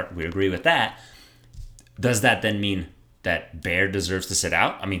to start. We agree with that. Does that then mean that Baird deserves to sit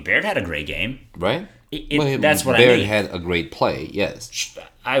out? I mean, Baird had a great game. Right. That's what Baird I mean. had a great play, yes.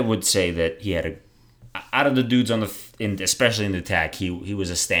 I would say that he had out of the dudes especially in the attack, he was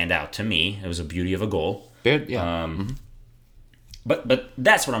a standout to me. It was a beauty of a goal. Baird, yeah. But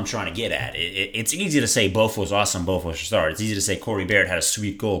that's what I'm trying to get at. It's easy to say Bofo's awesome, Bofo should start. It's easy to say Corey Baird had a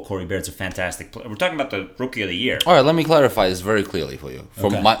sweet goal. Corey Baird's a fantastic player. We're talking about the Rookie of the Year. All right, let me clarify this very clearly for you.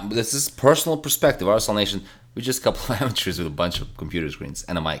 This is personal perspective. Arsenal Nation, we're just a couple of amateurs with a bunch of computer screens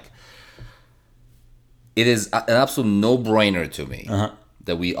and a mic. It is an absolute no-brainer to me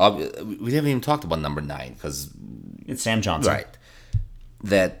that we haven't even talked about number 9 because it's Sam Johnson, right?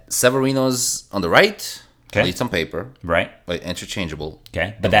 That Severino's on the right, at least on paper, right? But interchangeable,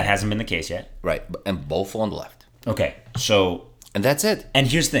 okay. But that hasn't been the case yet, right? And Bofo on the left, okay. So and that's it. And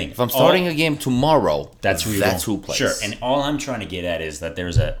here's the thing: if I'm starting a game tomorrow, that's who plays. Sure. And all I'm trying to get at is that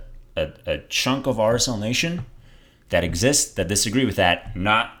there's a chunk of RSL Nation that exists that disagree with that.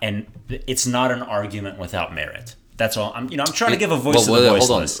 And it's not an argument without merit. That's all. I'm trying to give a voice to the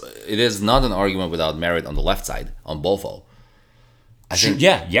voiceless. Hold on. It is not an argument without merit on the left side on Bofo. I think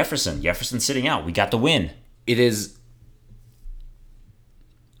Jefferson sitting out. We got the win. It is.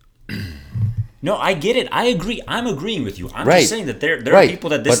 No, I get it. I agree. I'm agreeing with you. I'm just saying that there are people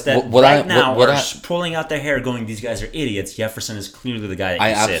that are pulling out their hair, going, "These guys are idiots." Jefferson is clearly the guy that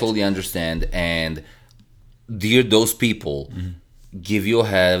I absolutely understand, and dear those people, give your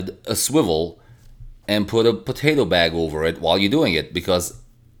head a swivel and put a potato bag over it while you're doing it, because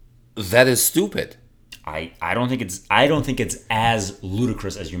that is stupid. I don't think it's as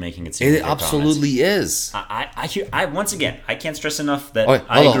ludicrous as you're making it seem. It absolutely is. I once again, I can't stress enough that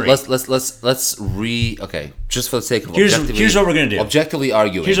I agree. Okay, just for the sake of here's what we're gonna do. Objectively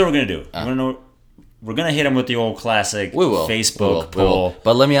arguing. Here's what we're gonna do. We're gonna hit him with the old classic Facebook poll.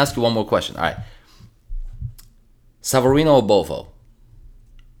 But let me ask you one more question. All right, Severino or Bofo?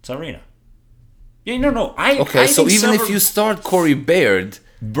 Severino. Yeah, no. So even if you start Corey Baird.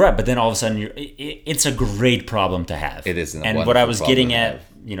 Right, but then all of a sudden, it's a great problem to have. It is, and what I was getting at,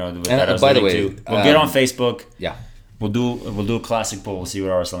 by the way, we'll get on Facebook. Yeah, we'll do a classic poll. We'll see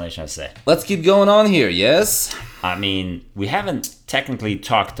what Arsenal Nation has to say. Let's keep going on here. Yes, I mean, we haven't technically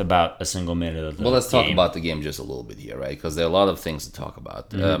talked about a single minute of the game. Let's talk about the game just a little bit here, right? Because there are a lot of things to talk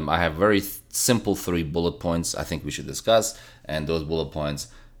about. I have very simple 3 bullet points I think we should discuss, and those bullet points,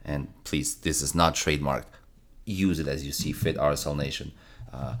 and please, this is not trademarked. Use it as you see fit, RSL Nation.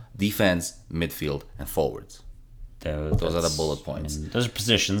 Defense, midfield, and forwards. Those are the bullet points. Those are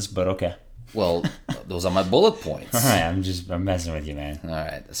positions, but okay. Well, Those are my bullet points. All right, I'm messing with you, man. All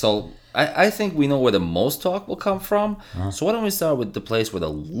right. So I think we know where the most talk will come from. So why don't we start with the place where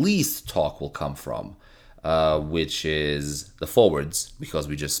the least talk will come from, which is the forwards, because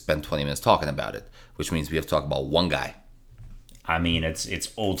we just spent 20 minutes talking about it, which means we have to talk about one guy. I mean,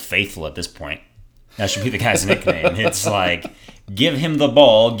 it's Old Faithful at this point. That should be the guy's nickname. It's like, give him the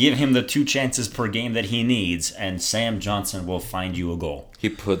ball, give him the 2 chances per game that he needs, and Sam Johnson will find you a goal. He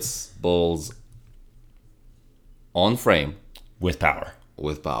puts balls on frame. With power.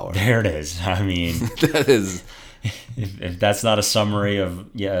 With power. There it is. I mean, that is... If that's not a summary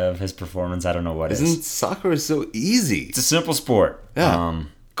of his performance, I don't know what is. Isn't soccer so easy? It's a simple sport. Yeah.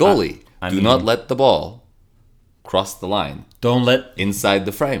 Goalie, do not let the ball cross the line. Don't let... Inside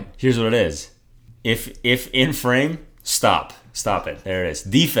the frame. Here's what it is. If in frame, stop it. There it is.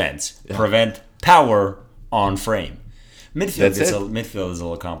 Defense, prevent power on frame. Midfield is a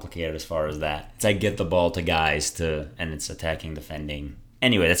little complicated as far as that. It's like get the ball to guys and it's attacking, defending.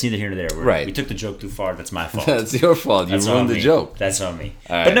 Anyway, that's neither here nor there. We took the joke too far. That's my fault. That's your fault. You ruined the joke. That's on me.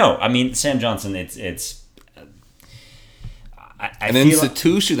 Right. But no, I mean Sam Johnson. It's an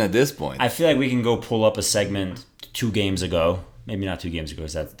institution at this point. I feel like we can go pull up a segment 2 games ago. Maybe not 2 games ago,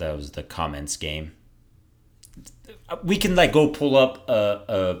 because that was the comments game. We can go pull up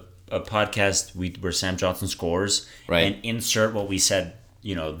a podcast where Sam Johnson scores and insert what we said,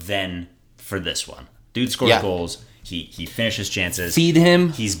 then for this one. Dude scores goals. He finishes chances. Feed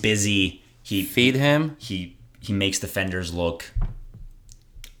him. He's busy. Feed him. He makes defenders look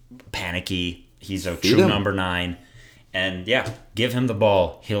panicky. He's a true number 9. And give him the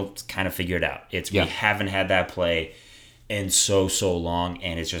ball. He'll kind of figure it out. We haven't had that play in so long,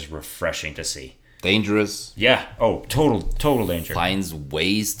 and it's just refreshing to see. Dangerous. Yeah. Oh, total danger. Finds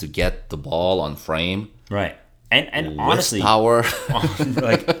ways to get the ball on frame. Right. And honestly, power.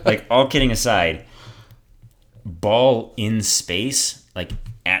 like all kidding aside, ball in space,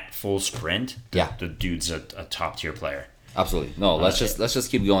 at full sprint. The dude's a top tier player. Absolutely. No, let's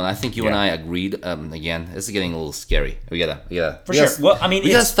just keep going. I think you and I agreed. Again, this is getting a little scary. We gotta for sure. Well, I mean,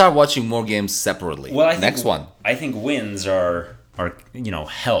 we gotta start watching more games separately. Well, next one. I think wins are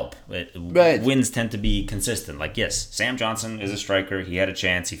help. Right. Wins tend to be consistent. Yes, Sam Johnson is a striker. He had a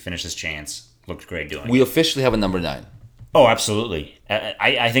chance. He finished his chance. Looked great doing it. We officially have a number 9. Oh, absolutely.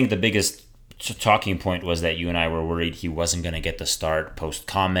 I think the biggest talking point was that you and I were worried he wasn't going to get the start post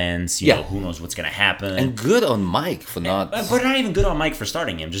comments. You know, who knows what's going to happen. And good on Mike for not... But not even good on Mike for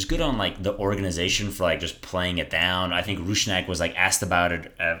starting him. Just good on, the organization for, just playing it down. I think Rusnak was, asked about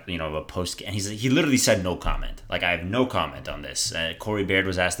it at, a post... And he literally said no comment. I have no comment on this. Corey Baird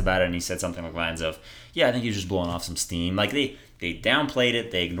was asked about it, and he said something along the lines of, I think he was just blowing off some steam. They downplayed it.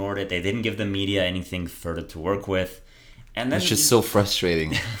 They ignored it. They didn't give the media anything further to work with. And then it's just so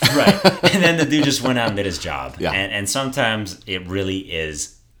frustrating. Right. And then the dude just went out and did his job. Yeah. And sometimes it really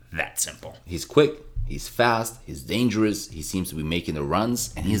is that simple. He's quick. He's fast. He's dangerous. He seems to be making the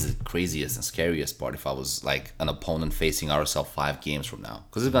runs. And he's the craziest and scariest part if I was an opponent facing ourselves 5 games from now.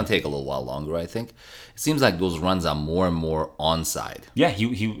 Because it's going to take a little while longer, I think. It seems like those runs are more and more onside. Yeah,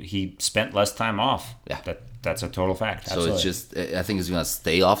 he spent less time off. Yeah. That's a total fact. Absolutely. So it's just, I think he's going to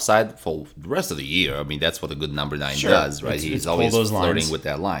stay offside for the rest of the year. I mean, that's what a good number 9 does, right? He's always flirting with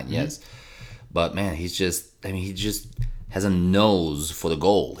that line, yes. But man, he just has a nose for the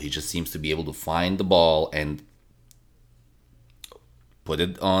goal. He just seems to be able to find the ball and put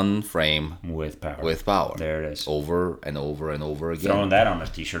it on frame. With power. With power. There it is. Over and over and over again. Throwing that on a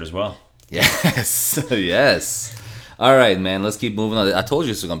t-shirt as well. Yes. Yes. All right, man. Let's keep moving on. I told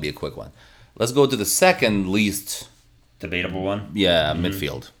you this was going to be a quick one. Let's go to the second least debatable one. Yeah,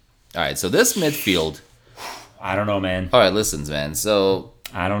 midfield. All right, so this midfield. I don't know, man. All right, listen, man. So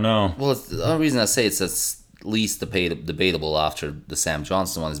I don't know. Well, the only reason I say it's least debatable after the Sam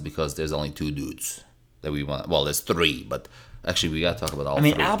Johnson one is because there's only 2 dudes that we want. Well, there's 3, but actually we got to talk about all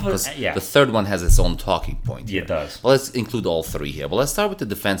 3. Albert. Yeah. The third one has its own talking point. Yeah, it does. Well, let's include all 3 here. Well, let's start with the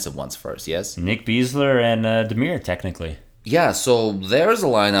defensive ones first. Yes. Nick Biesler and Demir, technically. Yeah, so there's a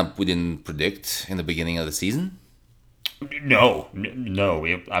lineup we didn't predict in the beginning of the season. No.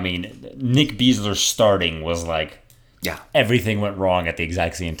 I mean, Nick Biesler starting was everything went wrong at the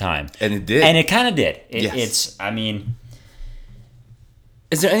exact same time. And it did. And it kind of did. Yes.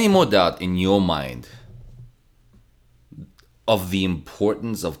 Is there any more doubt in your mind of the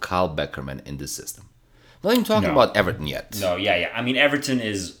importance of Kyle Beckerman in this system? Not even talking about Everton yet. No, yeah. I mean, Everton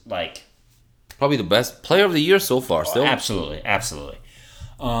is probably the best player of the year so far, still. Absolutely.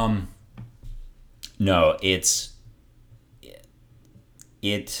 No,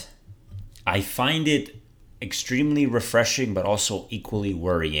 I find it extremely refreshing, but also equally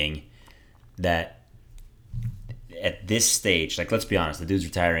worrying that at this stage, like, let's be honest, the dude's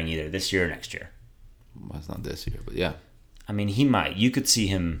retiring either this year or next year. Well, it's not this year, but yeah. I mean, he might. You could see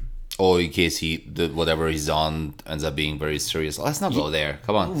him. Or in case whatever he's on ends up being very serious. Let's not go there.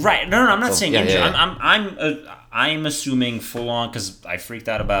 Come on. Right. No, I'm not saying injury. Yeah. I'm assuming full on because I freaked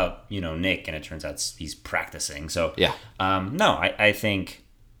out about, Nick, and it turns out he's practicing. So, yeah. No, I think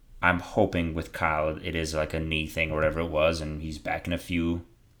I'm hoping with Kyle it is like a knee thing or whatever it was, and he's back in a few,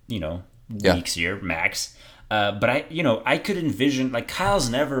 weeks here, max. But I could envision, like, Kyle's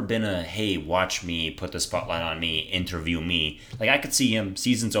never been a, hey, watch me, put the spotlight on me, interview me. Like, I could see him,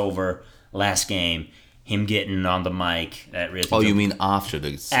 season's over, last game, him getting on the mic at Realty. Oh, you mean after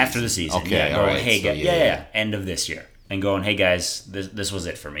the season? After the season, okay, yeah. Going, right. hey, so, guys, end of this year. And going, hey, guys, this was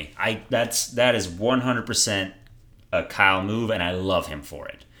it for me. That is 100% a Kyle move, and I love him for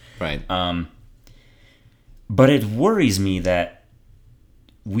it. Right. But it worries me that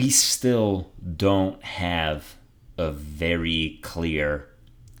we still don't have a very clear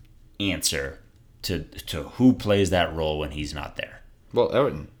answer to who plays that role when he's not there. Well,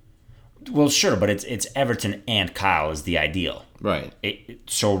 Everton. Well, sure, but it's Everton and Kyle is the ideal. Right.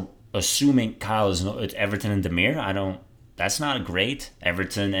 So assuming Kyle it's Everton and Demir, that's not great.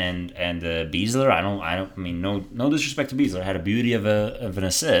 Everton and Beasler, I mean, no disrespect to Beasler, had a beauty of an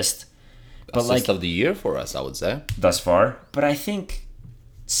assist. But assist of the year for us, I would say. Thus far. But I think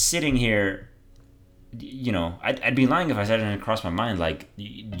sitting here, I'd be lying if I said it didn't cross my mind. Like,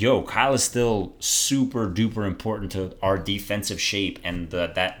 Kyle is still super duper important to our defensive shape and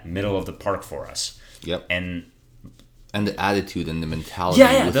that middle of the park for us. Yep. And the attitude and the mentality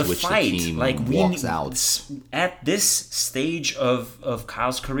with the which fight. the team like walks out. At this stage of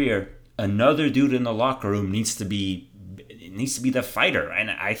Kyle's career, another dude in the locker room needs to be the fighter.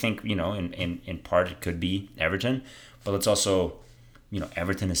 And I think, in part it could be Everton, but let's also,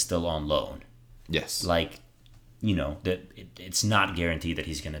 Everton is still on loan. Yes. Like, it's not guaranteed that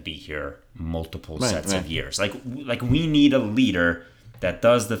he's going to be here multiple sets of years. Like we need a leader that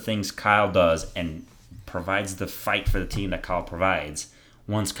does the things Kyle does and provides the fight for the team that Kyle provides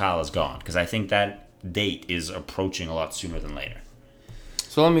once Kyle is gone. Because I think that date is approaching a lot sooner than later.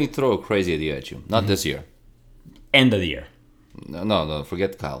 So let me throw a crazy idea at you. Not this year. End of the year. No,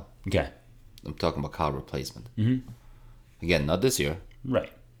 forget Kyle. Okay. I'm talking about Kyle replacement. Mm-hmm. Again, not this year.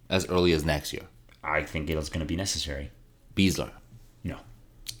 Right. As early as next year. I think it's going to be necessary. Beasler. No.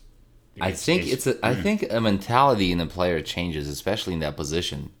 I think a mentality in a player changes, especially in that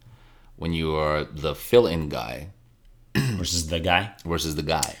position, when you are the fill-in guy versus the guy.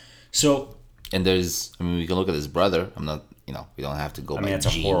 So, and we can look at his brother. I'm not, we don't have to go. That's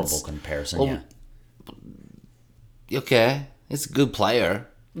genes. A horrible comparison. Yeah. Okay, it's a good player.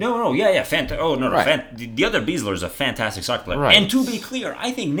 No, yeah. Right. The other Beasler is a fantastic soccer player. Right. And to be clear,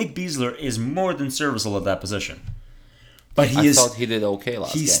 I think Nick Beasler is more than serviceable at that position. But I thought he did okay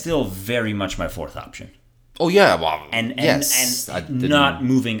last game. He's still very much my fourth option. Oh yeah, well, and not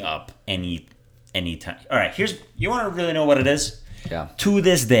moving up any time. All right, you want to really know what it is? Yeah. To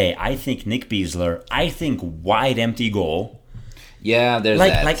this day, I think Nick Beasler. I think wide empty goal. Yeah, there's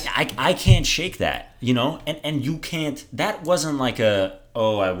that. I can't shake that, and you can't. That wasn't like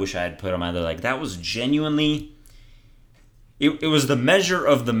I wish I had put him either. Like, that was genuinely. It was the measure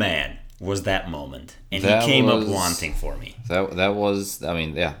of the man. Was that moment, and he came up wanting for me. That was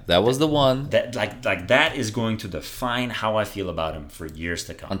the one. That is going to define how I feel about him for years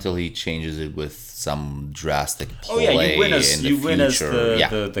to come. Until he changes it with some drastic play. Oh yeah, you win us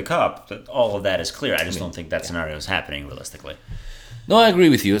the the cup. All of that is clear. I just don't think that scenario is happening realistically. No, I agree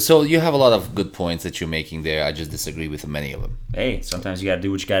with you. So you have a lot of good points that you're making there. I just disagree with many of them. Hey, sometimes you got to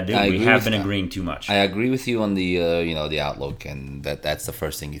do what you got to do. We have been agreeing too much. I agree with you on the the outlook, and that's the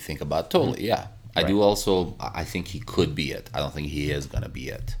first thing you think about. Totally, yeah. I do also. I think he could be it. I don't think he is gonna be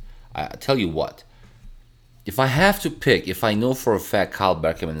it. I tell you what. If I have to pick, if I know for a fact Kyle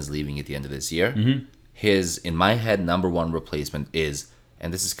Beckerman is leaving at the end of this year, his in my head number one replacement is,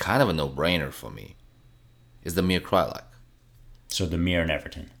 and this is kind of a no-brainer for me, is Damir Kreilach. So Demir and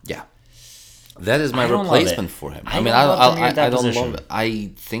Everton. Yeah. That is my replacement for him. I don't love it.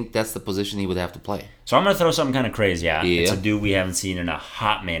 I think that's the position he would have to play. So I'm going to throw something kind of crazy out. Yeah. It's a dude we haven't seen in a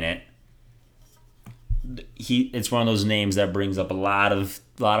hot minute. It's one of those names that brings up a lot of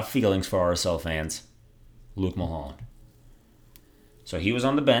feelings for RSL fans. Luke Mulholland. So he was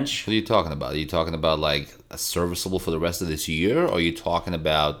on the bench. What are you talking about? Are you talking about like a serviceable for the rest of this year, or are you talking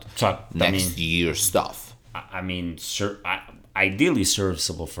about next year stuff? I mean, ideally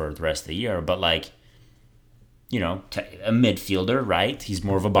serviceable for the rest of the year, but a midfielder, right? He's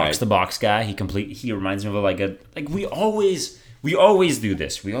more of a box to box guy. He reminds me of We always do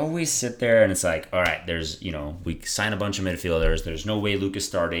this. We always sit there and it's like, all right, we sign a bunch of midfielders. There's no way Luke is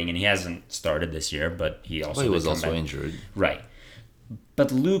starting, and he hasn't started this year, but he was also injured. Right.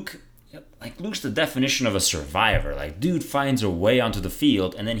 But Luke's the definition of a survivor. Like, dude finds a way onto the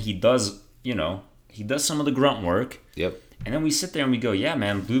field, and then he does some of the grunt work. Yep. And then we sit there and we go, yeah,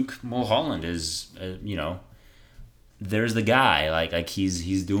 man, Luke Mulholland is, there's the guy. Like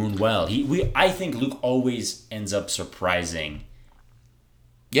he's doing well. I think Luke always ends up surprising.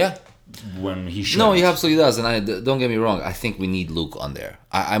 Yeah. When he should. No, he absolutely does. And don't get me wrong. I think we need Luke on there.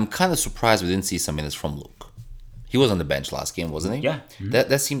 I'm kind of surprised we didn't see some minutes from Luke. He was on the bench last game, wasn't he? Yeah. Mm-hmm.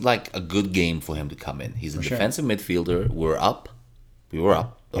 That seemed like a good game for him to come in. He's a defensive midfielder. We were up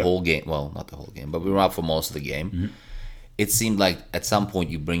the whole game. Well, not the whole game, but we were up for most of the game. Mm-hmm. It seemed like at some point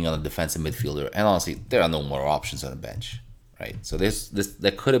you bring on a defensive midfielder, and honestly, there are no more options on the bench, right? So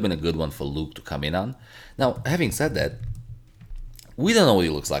that could have been a good one for Luke to come in on. Now, having said that, we don't know what he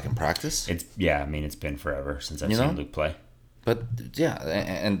looks like in practice. It's been forever since I've seen Luke play. But yeah,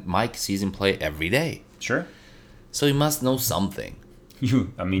 and Mike sees him play every day. Sure. So he must know something.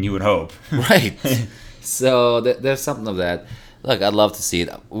 You would hope. Right. So there's something of that. Look, I'd love to see it.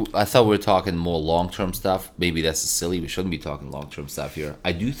 I thought we were talking more long-term stuff. Maybe that's silly. We shouldn't be talking long-term stuff here.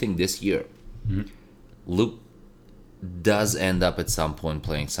 I do think this year, Luke does end up at some point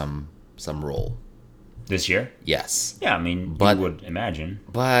playing some role. This year? Yes. Yeah, you would imagine.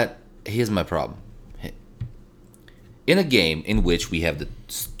 But here's my problem. In a game in which we have the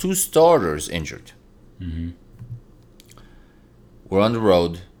two starters injured, we're on the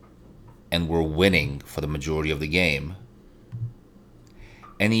road, and we're winning for the majority of the game,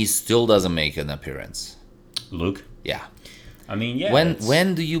 and he still doesn't make an appearance. Luke? Yeah. Yeah.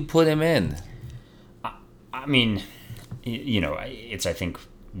 When do you put him in? I think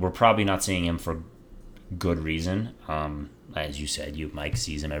we're probably not seeing him for good reason. As you said, Mike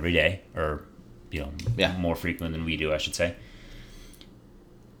sees him every day, or more frequent than we do, I should say.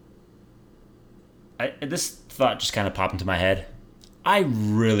 This thought just kind of popped into my head. I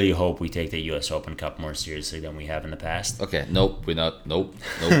really hope we take the U.S. Open Cup more seriously than we have in the past. Okay, nope, we're not. Nope.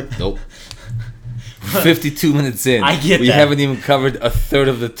 52 minutes in. I get we that. We haven't even covered a third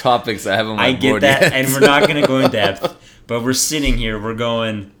of the topics I have on my board that, yet. And we're not going to go in depth. But we're sitting here, we're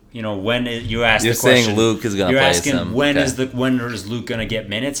going, when you ask You're the question. Saying Luke is going to play some. You're asking when is Luke going to get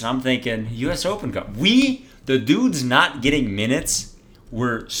minutes? And I'm thinking, U.S. Open Cup. The dudes not getting minutes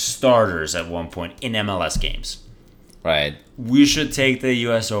were starters at one point in MLS games. Right. We should take the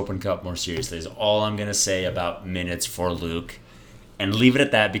U.S. Open Cup more seriously is all I'm going to say about minutes for Luke. And leave it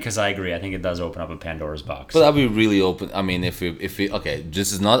at that, because I agree. I think it does open up a Pandora's box. But I'll be really open. If we okay,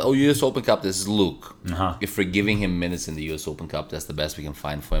 this is not U.S. Open Cup. This is Luke. Uh-huh. If we're giving him minutes in the U.S. Open Cup, that's the best we can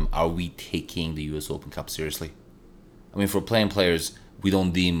find for him. Are we taking the U.S. Open Cup seriously? If we're playing players we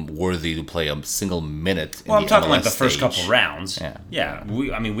don't deem worthy to play a single minute. Well, I'm talking MLS like the first stage. couple rounds. Yeah. We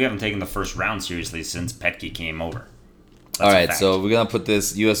haven't taken the first round seriously since Petke came over. All right, so we're gonna put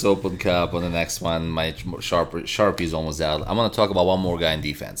this U.S. Open Cup on the next one. My Sharpie's almost out. I'm gonna talk about one more guy in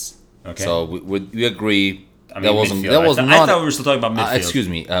defense. Okay. So we agree. I thought we were still talking about midfield. Excuse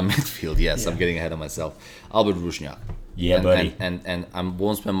me, midfield. Yes, Yeah. I'm getting ahead of myself. Albert Rusnyak. Yeah, buddy. And I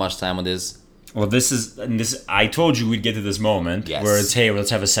won't spend much time on this. Well, this. I told you we'd get to this moment where it's, hey, let's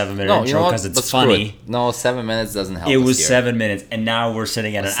have a 7-minute intro because it's funny. No, 7 minutes doesn't help. It was 7 minutes, and now we're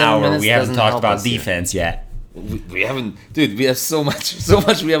sitting at an hour. We haven't talked about defense yet. We haven't, dude. We have so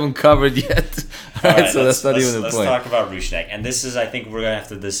much we haven't covered yet. All right, so that's not even the point. Let's talk about Rusnak, and this is, I think, we're gonna have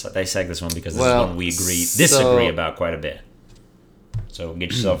to dissect this one because this is one we disagree about quite a bit. So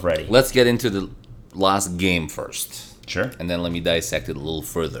get yourself ready. Let's get into the last game first. Sure. And then let me dissect it a little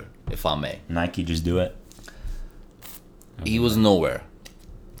further, if I may. Nike, just do it. He was nowhere.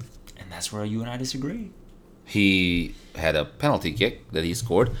 And that's where you and I disagree. He had a penalty kick that he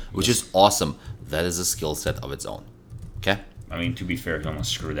scored, which is awesome. That is a skill set of its own. Okay? To be fair, he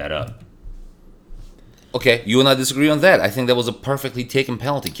almost screwed that up. Okay, you and I disagree on that. I think that was a perfectly taken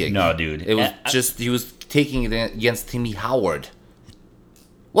penalty kick. No, dude. It was he was taking it against Timmy Howard.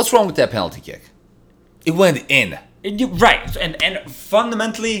 What's wrong with that penalty kick? It went in. Right. And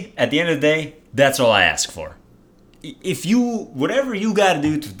fundamentally, at the end of the day, that's all I ask for. Whatever you got to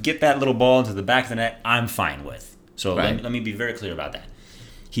do to get that little ball into the back of the net, I'm fine with. So let me be very clear about that.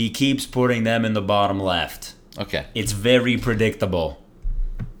 He keeps putting them in the bottom left. Okay. It's very predictable.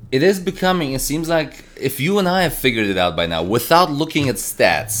 It is becoming, it seems like, if you and I have figured it out by now, without looking at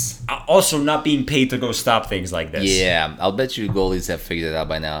stats. Also, not being paid to go stop things like this. Yeah, I'll bet you goalies have figured it out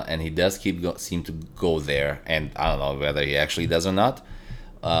by now, and he does seem to go there, and I don't know whether he actually does or not,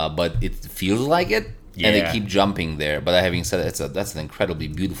 but it feels like it. and they keep jumping there. But having said that, that's an incredibly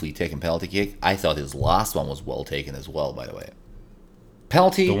beautifully taken penalty kick. I thought his last one was well taken as well, by the way.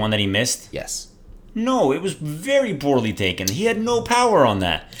 Penalty? The one that he missed? Yes. No, it was very poorly taken. He had no power on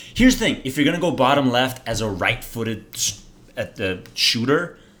that. Here's the thing. If you're going to go bottom left as a right-footed at the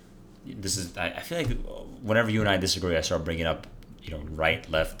shooter, I feel like whenever you and I disagree, I start bringing up, right,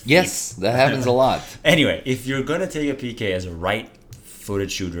 left. Yes, that happens a lot. Anyway, if you're going to take a PK as a right-footed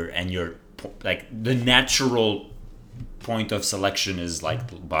shooter and you're, like, the natural point of selection is,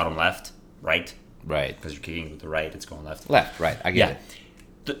 like, bottom left, right? Right. Because you're kicking with the right, it's going left. Left, right. I get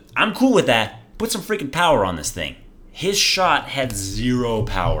it. I'm cool with that. Put some freaking power on this thing. His shot had 0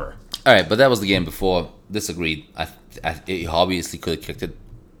 power. All right, but that was the game before. Disagreed. He obviously could have kicked it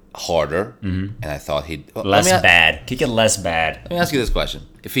harder, and I thought he'd... bad. Kick it less bad. Let me ask you this question.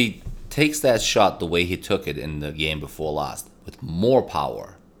 If he takes that shot the way he took it in the game before last, with more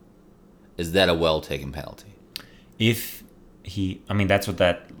power, is that a well-taken penalty? If he... that's what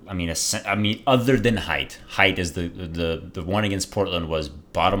that... other than height. Height is the one against Portland was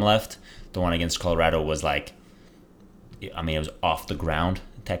bottom left. The one against Colorado was like... it was off the ground,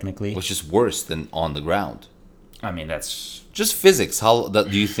 technically. Which is worse than on the ground. That's... Just physics. How do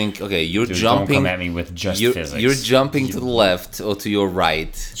you think... Okay, you're jumping... Don't come at me with physics. You're jumping to the left or to your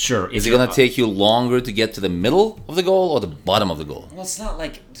right. Sure. Is it going to take you longer to get to the middle of the goal or the bottom of the goal? Well, it's not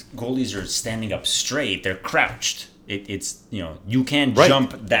like goalies are standing up straight. They're crouched. It's you can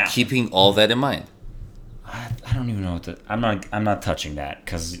jump down. Keeping all that in mind. I don't even know what to... I'm not touching that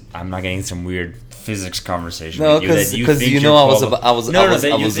because I'm not getting some weird physics conversation. No, because I was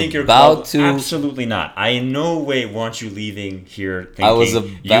about to... Absolutely not. I in no way want you leaving here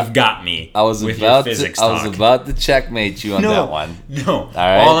thinking you've got me. I was about to checkmate you on that one. No. All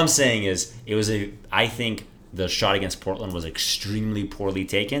right? All I'm saying is I think the shot against Portland was extremely poorly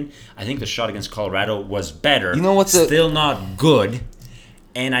taken. I think the shot against Colorado was better. You know what's still not good.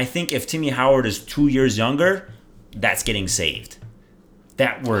 And I think if Timmy Howard is 2 years younger, that's getting saved.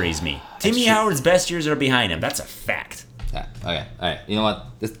 That worries me. Timmy Howard's best years are behind him. That's a fact. Okay, all right. You know what?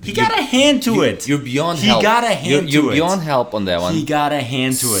 He got a hand to it. You're beyond help. He got a hand to it. You're beyond help on that one. He got a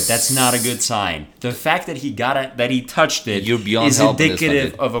hand to it. That's not a good sign. The fact that he touched it is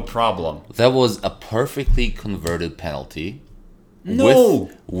indicative of a problem. That was a perfectly converted penalty. No.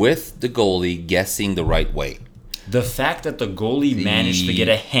 With the goalie guessing the right way. The fact that the goalie managed to get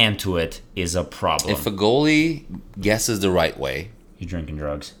a hand to it is a problem. If a goalie guesses the right way... You're drinking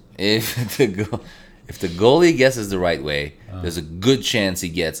drugs. If the goalie guesses the right way, there's a good chance he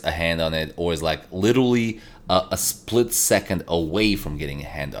gets a hand on it or is like literally a split second away from getting a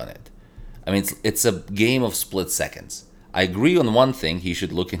hand on it. It's a game of split seconds. I agree on one thing. He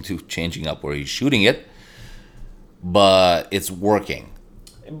should look into changing up where he's shooting it, but it's working.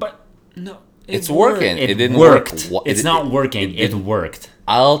 But no... It's working. It didn't work. Work. It's not working. It worked.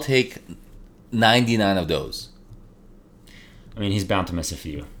 I'll take 99 of those. He's bound to miss a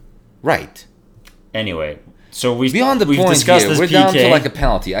few. Right. Anyway, so we've beyond the we've point discussed here. this We're PK. down to like a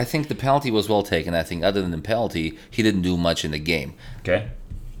penalty. I think the penalty was well taken. I think other than the penalty, he didn't do much in the game. Okay.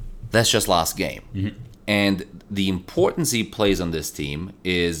 That's just last game. Mm-hmm. And the importance he plays on this team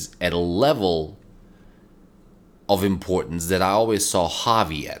is at a level of importance that I always saw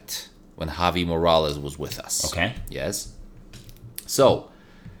Javi at when Javi Morales was with us. Okay. Yes. So,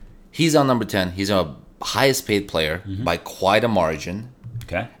 he's our number 10. He's our highest paid player by quite a margin.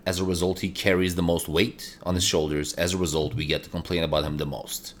 Okay. As a result, he carries the most weight on his shoulders. As a result, we get to complain about him the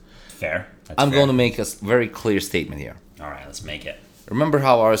most. Fair. I'm going to make a very clear statement here. All right, let's make it. Remember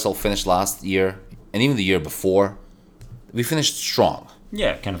how RSL finished last year and even the year before? We finished strong.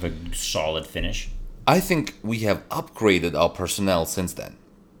 Yeah, kind of a solid finish. I think we have upgraded our personnel since then.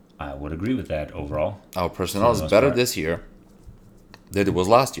 I would agree with that overall. Our personnel is better this year than it was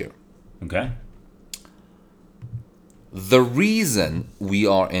last year. Okay. The reason we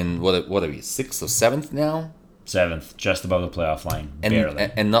are in, what are we, 6th or 7th now? 7th, just above the playoff line, barely.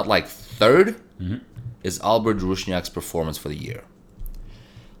 And not like 3rd, is Albert Rusniak's performance for the year.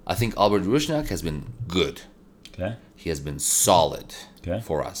 I think Albert Rusniak has been good. Okay. He has been solid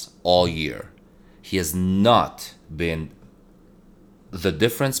for us all year. He has not been the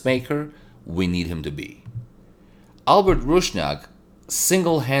difference maker we need him to be. Albert Rusniak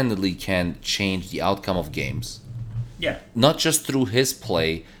single-handedly can change the outcome of games. Yeah. Not just through his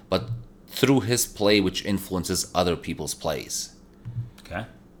play, but through his play which influences other people's plays. Okay.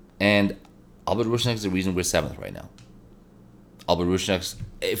 And Albert Rusniak is the reason we're 7th right now. Albert Rusniak,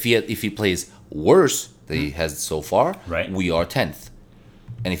 if he plays worse than he has so far, we are 10th.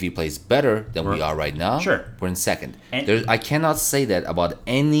 And if he plays better than we are right now, we're in 2nd. I cannot say that about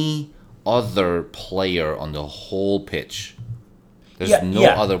any other player on the whole pitch. There's no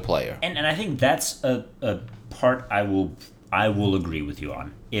other player. And I think that's a part I will agree with you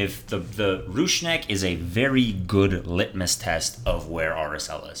on. If the Rusnak is a very good litmus test of where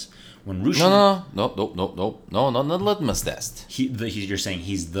RSL is. When Rusnak No, not litmus test. You're saying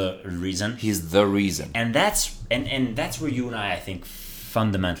he's the reason? He's the reason. And that's where you and I think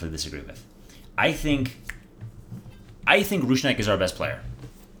fundamentally disagree with. I think Rusnak is our best player.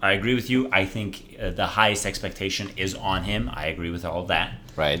 I agree with you. I think the highest expectation is on him. I agree with all of that.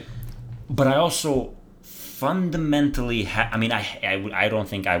 Right. But I also fundamentally, I don't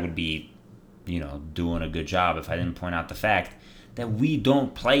think I would be, doing a good job if I didn't point out the fact that we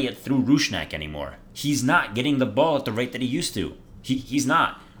don't play it through Rusnak anymore. He's not getting the ball at the rate that he used to. He's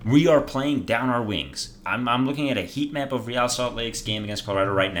not. We are playing down our wings. I'm looking at a heat map of Real Salt Lake's game against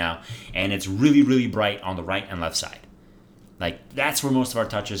Colorado right now, and it's really, really bright on the right and left side. Like, that's where most of our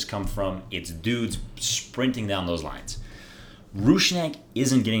touches come from. It's dudes sprinting down those lines. Rusnak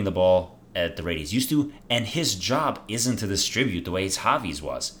isn't getting the ball at the rate he's used to, and his job isn't to distribute the way Javi's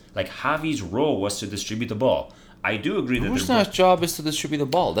was. Like, Javi's role was to distribute the ball. I do agree that Rusnak's job is to distribute the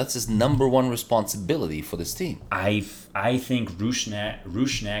ball. That's his number one responsibility for this team. I think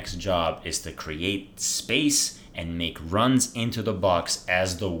Rusnak's job is to create space and make runs into the box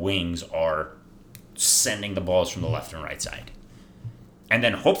as the wings are sending the balls from the left and right side. And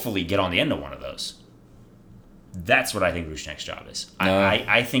then hopefully get on the end of one of those. That's what I think Rusnak's job is. No.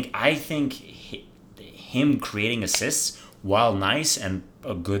 I think him creating assists, while nice and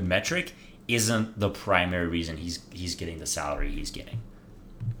a good metric, isn't the primary reason he's getting the salary he's getting.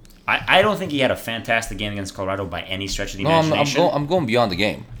 I don't think he had a fantastic game against Colorado by any stretch of the imagination. I'm going beyond the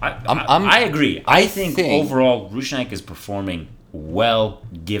game. I agree. I think overall Rusnak is performing well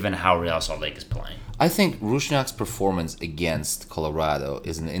given how Real Salt Lake is playing. I think Rusnak's performance against Colorado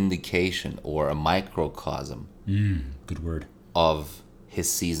is an indication or a microcosm good word. Of his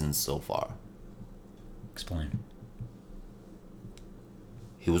season so far. Explain.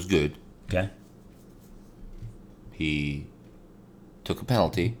 He was good. Okay. He took a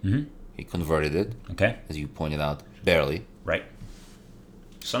penalty. Mm-hmm. He converted it. Okay. As you pointed out, barely. Right.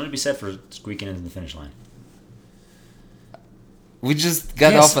 Something to be said for squeaking into the finish line. We just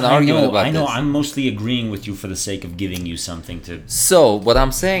got off an argument about this. I know. I'm mostly agreeing with you for the sake of giving you something to. So what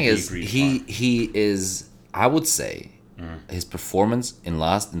I'm saying is he is. I would say his performance in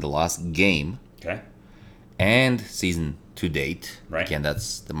the last game. Okay. And season to date. Right. Again,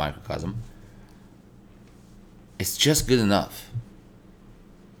 that's the microcosm. It's just good enough.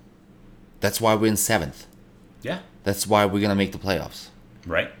 That's why we're in 7th. Yeah. That's why we're gonna make the playoffs.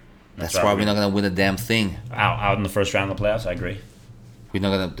 Right. That's why we're not gonna win a damn thing. Out in the first round of the playoffs, I agree. We're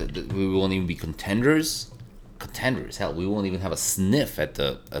not gonna. We won't even be contenders. Hell, we won't even have a sniff at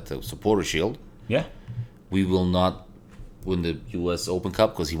the Supporter Shield. Yeah. We will not win the U.S. Open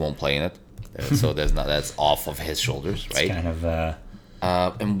Cup because he won't play in it. So that's off of his shoulders, right? It's kind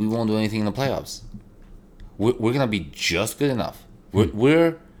of. And we won't do anything in the playoffs. We're gonna be just good enough.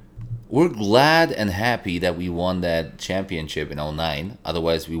 We're glad and happy that we won that championship in 2009.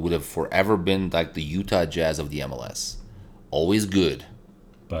 Otherwise, we would have forever been like the Utah Jazz of the MLS. Always good.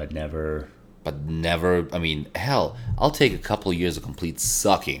 But never. I mean, hell, I'll take a couple of years of complete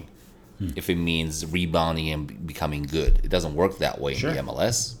sucking if it means rebounding and becoming good. It doesn't work that way in the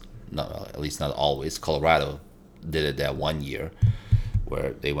MLS. No, at least not always. Colorado did it that one year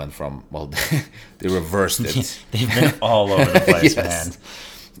where they went from, they reversed it. They've been all over the place, yes. man.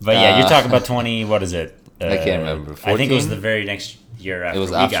 But yeah, you're talking about 20, what is it? I can't remember. 14? I think it was the very next year after it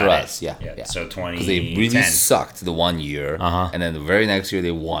was we after got us, it. Yeah. So 2010. Because they really sucked the one year, and then the very next year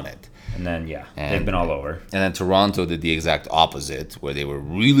they won it. And then, they've been all over. And then Toronto did the exact opposite, where they were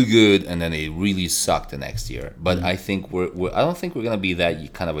really good, and then they really sucked the next year. But I think I don't think we're going to be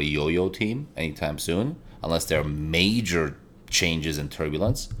that kind of a yo-yo team anytime soon, unless there are major changes and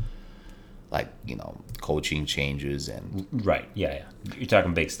turbulence, like, coaching changes and... Right, yeah. You're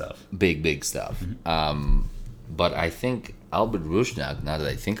talking big stuff. Big stuff. But I think Albert Rusnak, now that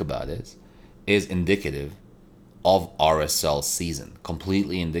I think about it, is indicative of RSL's season,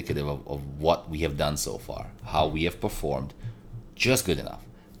 completely indicative of what we have done so far, how we have performed, just good enough,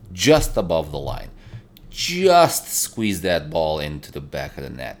 just above the line, just squeezed that ball into the back of the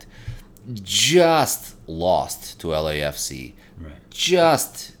net, just lost to LAFC,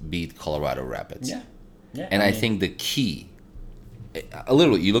 just beat Colorado Rapids. Yeah. And I think the key,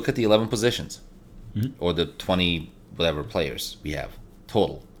 literally, you look at the 11 positions, or the 20 whatever players we have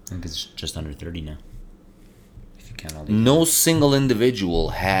total. I think it's just under 30 now. No single individual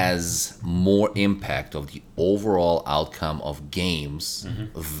has more impact of the overall outcome of games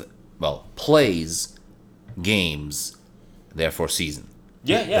plays games, therefore season.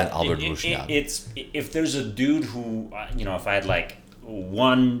 Yeah. Than Albert Rusnak. It's if there's a dude who if I had like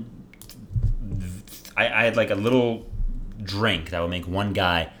one, I had like a little drink that would make one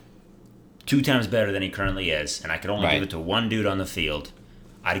guy 2 times better than he currently is, and I could only give it to one dude on the field,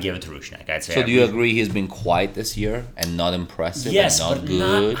 I'd give it to Rusnak. I'd say. So do you agree he's been quiet this year and not impressive? Yes, and not but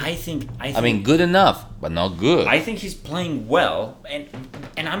good? I think. I mean, good enough, but not good. I think he's playing well, and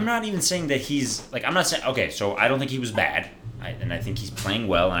I'm not even saying that he's like. I'm not saying okay. So I don't think he was bad, and I think he's playing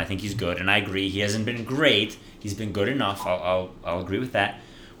well, and I think he's good, and I agree he hasn't been great. He's been good enough. I'll agree with that,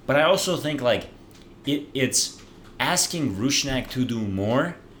 but I also think like it's asking Rusnak to do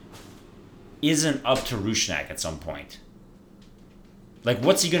more isn't up to Rusnak at some point. Like,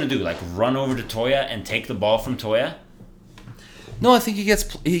 what's he gonna do? Like, run over to Toya and take the ball from Toya? No, I think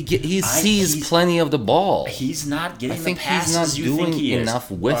he sees plenty of the ball. He's not getting the passes he's not you doing think he is.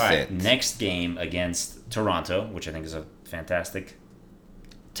 enough with it. Next game against Toronto, which I think is a fantastic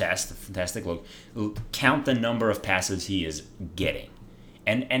test, a fantastic look. Count the number of passes he is getting,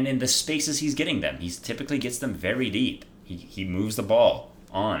 and in the spaces he's getting them, he typically gets them very deep. He moves the ball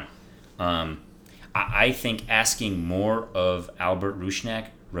on. I think asking more of Albert Rusnak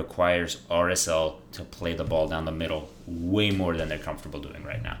requires RSL to play the ball down the middle way more than they're comfortable doing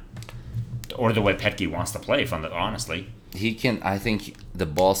right now, or the way Petke wants to play. Honestly, he can. I think the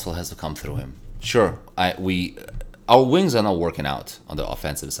ball still has to come through him. Sure, our wings are not working out on the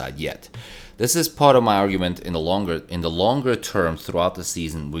offensive side yet. This is part of my argument. In the longer term, throughout the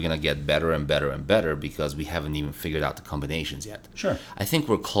season, we're gonna get better and better and better because we haven't even figured out the combinations yet. Sure, I think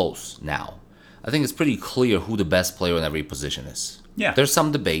we're close now. I think it's pretty clear who the best player in every position is. Yeah. There's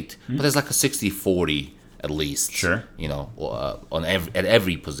some debate, but there's like a 60-40 at least. Sure. At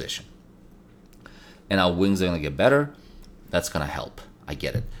every position. And our wings are going to get better. That's going to help. I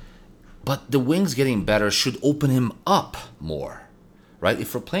get it. But the wings getting better should open him up more. Right?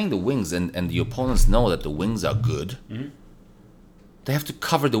 If we're playing the wings and the opponents know that the wings are good, they have to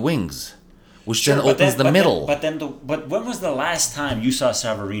cover the wings. Which then opens the middle. But when was the last time you saw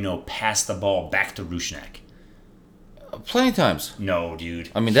Savarino pass the ball back to Rusnak? Plenty of times. No,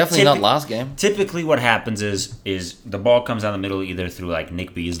 dude. I mean, definitely not last game. Typically, what happens is the ball comes down the middle either through like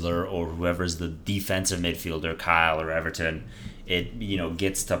Nick Beasler or whoever's the defensive midfielder, Kyle or Everton. It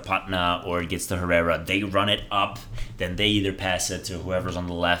gets to Patna or it gets to Herrera. They run it up, then they either pass it to whoever's on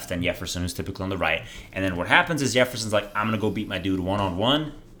the left and Jefferson, who's typically on the right. And then what happens is Jefferson's like, I'm gonna go beat my dude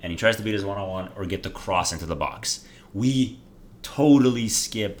 1-on-1. And he tries to beat his 1-on-1 or get the cross into the box. We totally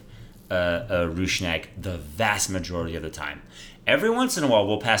skip Rusnak the vast majority of the time. Every once in a while,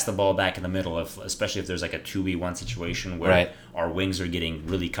 we'll pass the ball back in the middle, especially if there's like a 2v1 situation where our wings are getting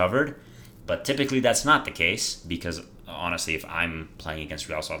really covered. But typically, that's not the case because, honestly, if I'm playing against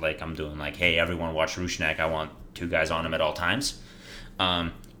Real Salt Lake, I'm doing like, hey, everyone watch Rusnak. I want 2 guys on him at all times.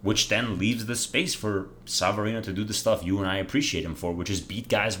 Which then leaves the space for Savarino to do the stuff you and I appreciate him for, which is beat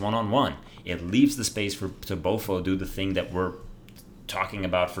guys 1-on-1. It leaves the space to Bofo do the thing that we're talking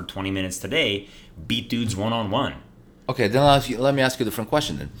about for 20 minutes today, beat dudes 1-on-1. Okay, then let me ask you a different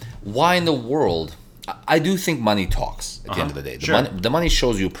question then. Why in the world... I do think money talks at the end of the day. The money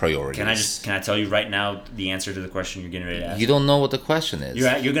shows you priorities. Can I tell you right now the answer to the question you're getting ready to ask? You don't know what the question is.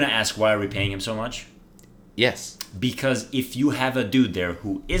 You're going to ask why are we paying him so much? Yes. Because if you have a dude there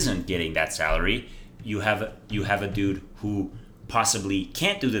who isn't getting that salary, you have a dude who possibly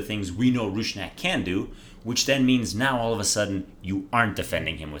can't do the things we know Rusnak can do, which then means now all of a sudden you aren't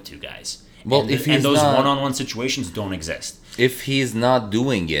defending him with 2 guys. Well, and those one-on-one situations don't exist. If he's not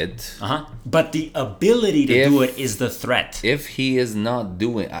doing it... But the ability to do it is the threat. If he is not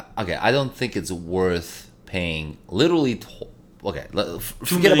doing... Okay, I don't think it's worth paying literally... forget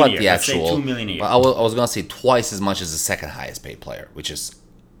about the actual... Let's say $2 million a year. I was going to say twice as much as the second highest paid player, which is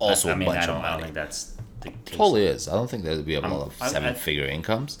also a bunch of money. I don't think that's the case. Totally is. I don't think that we have a lot of 7-figure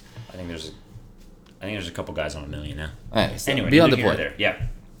incomes. I think there's a couple guys on $1 million now. Anyway, beyond the point. Yeah.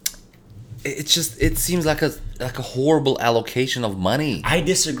 It seems like a horrible allocation of money. I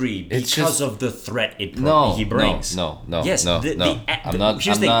disagree because of the threat he brings. No. Yes, I'm not.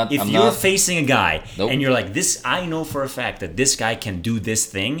 Here's the thing: if you're facing a guy and you're like, "This, I know for a fact that this guy can do this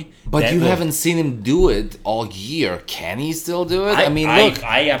thing," but you haven't seen him do it all year. Can he still do it? Look,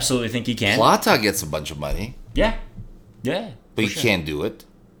 I absolutely think he can. Plata gets a bunch of money. Yeah, but he can't do it.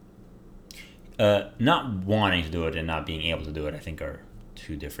 Not wanting to do it and not being able to do it, I think, are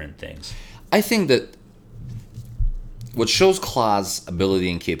 2 different things. I think that what shows Klaas' ability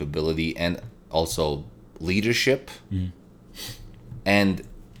and capability and also leadership and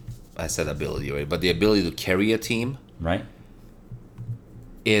I said ability, right? But the ability to carry a team, right,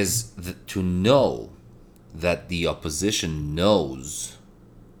 is to know that the opposition knows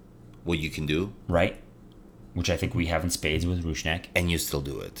what you can do. Right. Which I think we have in spades with Rusnak. And you still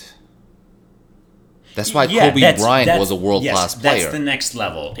do it. That's why Kobe Bryant was a world-class player. That's the next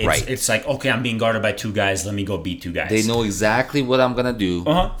level. Right. It's like, okay, I'm being guarded by 2 guys. Let me go beat 2 guys. They know exactly what I'm going to do.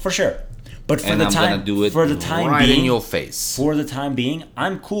 For sure. But for and the I'm time, gonna do it for the time right being, in your face. For the time being,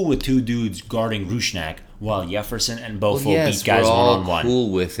 I'm cool with 2 dudes guarding Rusnak while Jefferson and Bofo beat guys one-on-one. Cool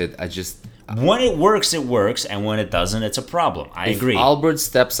with it. I just when it works, and when it doesn't, it's a problem. I agree. If Albert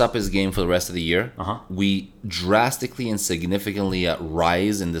steps up his game for the rest of the year, we drastically and significantly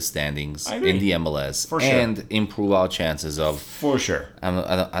rise in the standings in the MLS and improve our chances of. For sure. I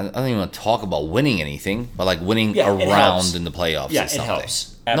don't even want to talk about winning anything, but like winning a round in the playoffs. Yeah, or something. It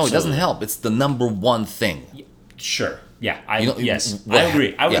helps. Absolutely. No, it doesn't help. It's the number one thing. Sure. Yeah. I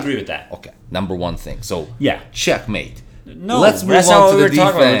agree. I would agree with that. Okay. Number one thing. So checkmate. No, let's move on to the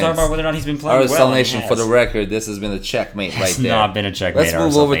defense. We're talking about whether or not he's been playing RSL Nation, for the record, this has been a checkmate right there. It's not been a checkmate. Let's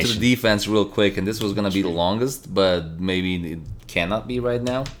move over to the defense real quick, and this was going to be the longest, but maybe it cannot be right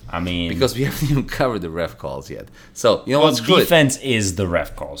now. I mean, because we haven't even covered the ref calls yet. So you know what? Defense is the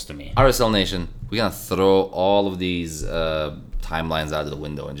ref calls to me. RSL Nation, we're gonna throw all of these timelines out of the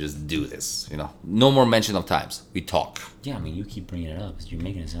window and just do this. You know, no more mention of times. We talk. Yeah, I mean, you keep bringing it up because you're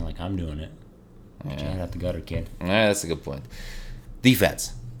making it sound like I'm doing it. Shout out the gutter, kid. Yeah, that's a good point.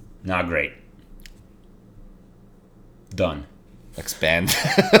 Defense. Not great. Done. Expand.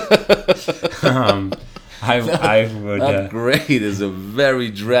 I would. Not great is a very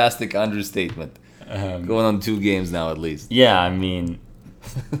drastic understatement. Going on 2 games now, at least. Yeah, I mean,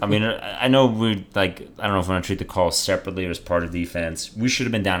 I know we like. I don't know if we want to treat the call separately or as part of defense. We should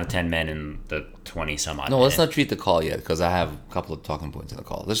have been down to 10 men in the 20 some odd. No, let's not treat the call yet because I have a couple of talking points in the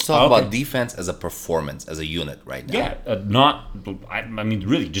call. Let's talk about defense as a performance, as a unit right now. Yeah, I mean,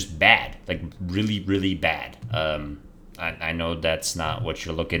 really, just bad. Like really, really bad. I know that's not what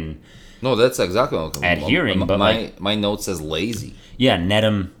you're looking. No, that's exactly what I'm hearing. But my note says lazy. Yeah,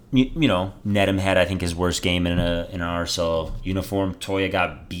 Nedum. You know, Nedum had, I think, his worst game in an RSL uniform. Toya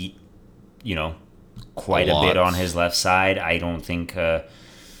got beat, quite a bit on his left side. I don't think.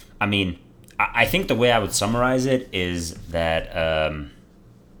 I think the way I would summarize it is that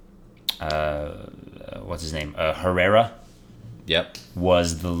what's his name? Herrera. Yep.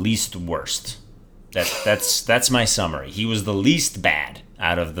 Was the least worst. That's my summary. He was the least bad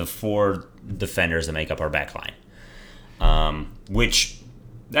out of the 4 defenders that make up our back line. Which.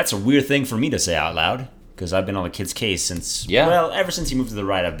 That's a weird thing for me to say out loud because I've been on the kid's case since. Yeah. Well, ever since he moved to the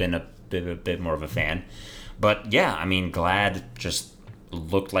right, I've been a bit more of a fan. But yeah, I mean, Glad just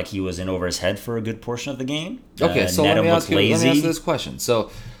looked like he was in over his head for a good portion of the game. Okay, so let me ask you this question.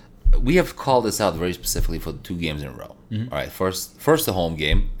 So we have called this out very specifically for 2 games in a row. Mm-hmm. All right, first the home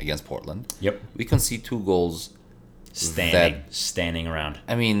game against Portland. Yep. We concede 2 goals. Standing around.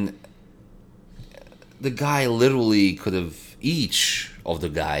 I mean, the guy literally could have. Each of the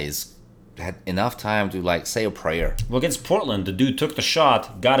guys had enough time to say a prayer. Well, against Portland, the dude took the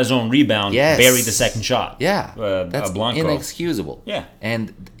shot, got his own rebound, buried the second shot. Yeah, that's Blanco. Inexcusable. Yeah,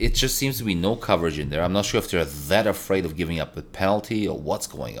 and it just seems to be no coverage in there. I'm not sure if they're that afraid of giving up a penalty or what's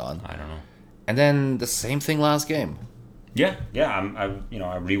going on. I don't know. And then the same thing last game. Yeah. I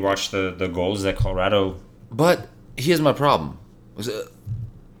rewatched the goals that Colorado. But here's my problem. It was a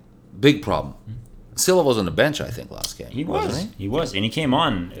big problem. Silva was on the bench, I think, last game. He was. He was. And he came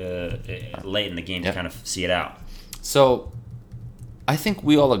on late in the game to kind of see it out. So, I think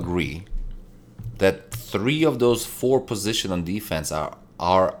we all agree that 3 of those 4 positions on defense are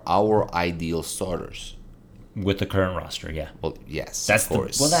our ideal starters. With the current roster, yeah. Well, yes, of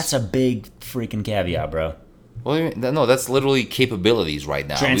course. That's a big freaking caveat, bro. Well, no, that's literally capabilities right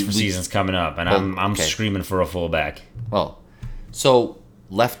now. Transfer season's coming up, and I'm screaming for a fullback. Well, so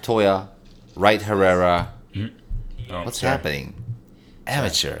left Toya, right Herrera. Mm-hmm. What's happening?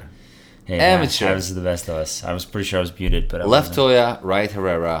 Amateur. Hey, amateur. I was the best of us. I was pretty sure I was muted, but left Toya, right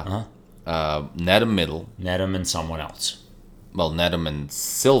Herrera. Nedum middle. Nedum and someone else. Well, Nedum and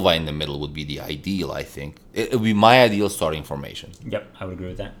Silva in the middle would be the ideal, I think. It would be my ideal starting formation. Yep, I would agree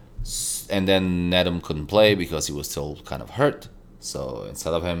with that. And then Nedum couldn't play because he was still kind of hurt. So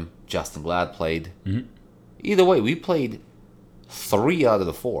instead of him, Justin Glad played. Mm-hmm. Either way, we played 3 out of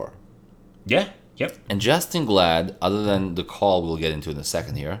the 4. Yeah, yep. And Justin Glad, other than the call we'll get into in a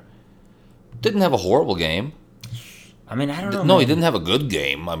second here, didn't have a horrible game. I mean, I don't know. No, he didn't have a good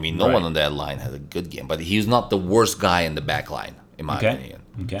game. I mean, no one on that line had a good game. But he's not the worst guy in the back line, in my opinion.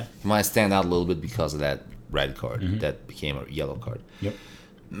 Okay. He might stand out a little bit because of that red card that became a yellow card. Yep.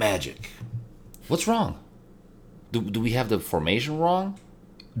 Magic. What's wrong? Do we have the formation wrong?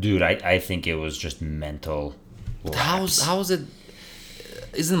 Dude, I think it was just mental. But how is it?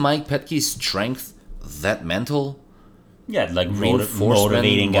 Isn't Mike Petke's strength that mental? Yeah, like Reinforcement,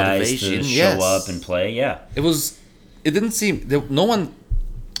 motivating guys to motivation, show yes. up and play. Yeah. It didn't seem no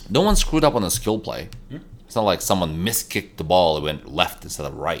one screwed up on a skill play. It's not like someone miskicked the ball, it went left instead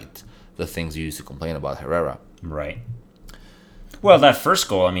of right. The things you used to complain about Herrera. Right. Well, that first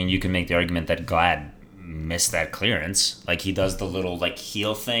goal, I mean, you can make the argument that Glad missed that clearance. Like, he does the little, like,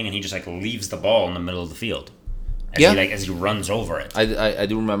 heel thing, and he just, like, leaves the ball in the middle of the field. As he runs over it. I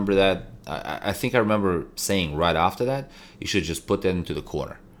do remember that. I think I remember saying right after that, you should just put that into the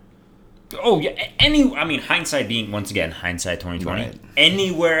corner. Oh, yeah. Hindsight being, once again, hindsight 2020. Right.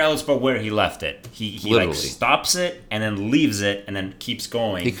 Anywhere else but where he left it. He Literally. like, stops it, and then leaves it, and then keeps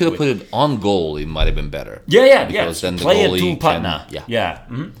going. He could have put it on goal, it might have been better. Yeah. Because then the Play it goalie to Patna. can- Yeah.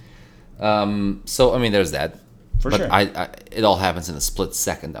 Mm-hmm. So, I mean, there's that. For but sure. it all happens in a split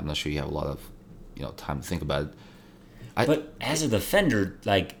second. I'm not sure you have a lot of time to think about it. But as a defender,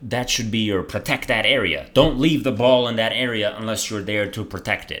 like, that should be your protect that area. Don't leave the ball in that area unless you're there to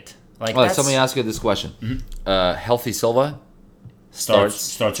protect it. Like, All right, so let me ask you this question. Healthy Silva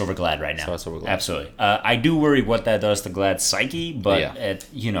starts over Glad right now. Starts over Glad. Absolutely. I do worry what that does to Glad's psyche, but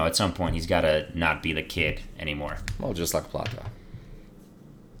Yeah. at some point he's got to not be the kid anymore. Well, just like Plata.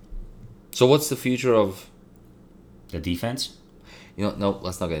 So what's the future of... The defense? No,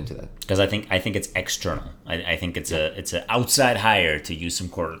 let's not get into that. Because I think it's external. I think it's an outside hire, to use some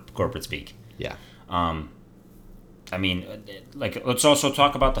corporate speak. Yeah. I mean, like, let's also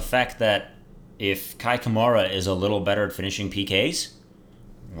talk about the fact that if Kai Kamara is a little better at finishing PKs,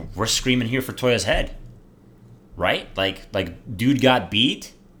 we're screaming here for Toya's head, right? Like dude got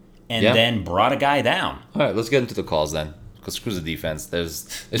beat and then brought a guy down. All right, let's get into the calls then. Because screw the defense.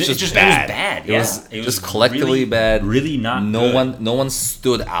 It's just bad. bad. It was was just collectively really, bad. Really not. No good. one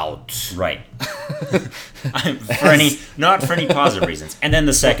stood out. Right. Not for any positive reasons. And then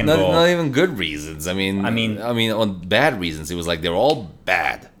the second goal. Not even good reasons. I mean, on bad reasons. It was like they were all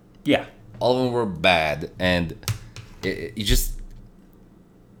bad. Yeah. All of them were bad, and you just.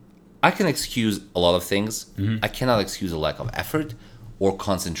 I can excuse a lot of things. Mm-hmm. I cannot excuse a lack of effort or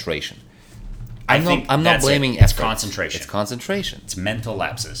concentration. I'm not blaming It's effort. concentration. It's concentration. It's mental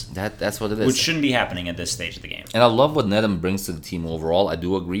lapses. That's what it is. Which shouldn't be happening at this stage of the game. And I love what Nedum brings to the team overall. I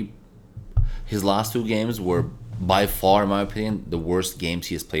do agree. His last two games were by far, in my opinion, the worst games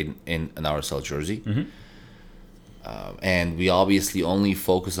he has played in an RSL jersey. Mm-hmm. And we obviously only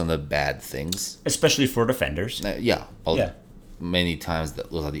focus on the bad things. Especially for defenders. Many times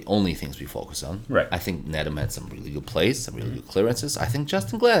those are the only things we focus on. Right. I think Nedum had some really good plays, some really good clearances. I think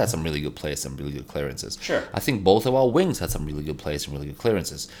Justin Glad had some really good plays, some really good clearances. Sure. I think both of our wings had some really good plays and really good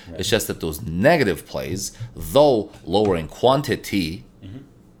clearances. Right. It's just that those negative plays, though lower in quantity,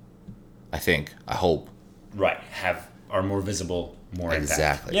 I hope. Right. Are more visible, more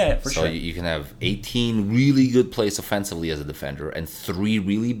exactly. Impact. Yeah, for so sure. So you can have 18 really good plays offensively as a defender and 3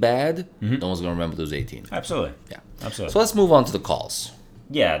 really bad. No one's going to remember those 18. Absolutely. Yeah. Absolutely. So let's move on to the calls.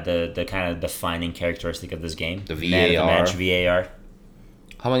 Yeah, the kind of defining characteristic of this game. The VAR. Man of the match, VAR.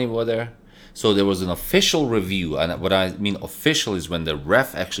 How many were there? So there was an official review, and what I mean official is when the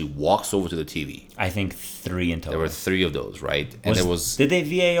ref actually walks over to the TV. I think 3 in total. There were 3 of those, right? And Did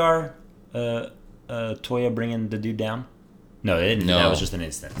they VAR Toya bringing the dude down? No, they didn't. No. That was just an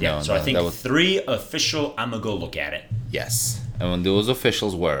instant. Yeah. No, so I think that was 3 official. I'm gonna go look at it. Yes, and when those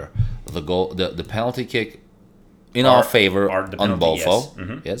officials were the goal, the penalty kick in our favor on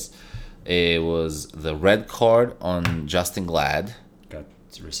Bofo. Yes. It was the red card on Justin Glad. Got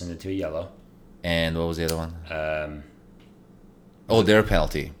rescinded to a yellow. And what was the other one? Their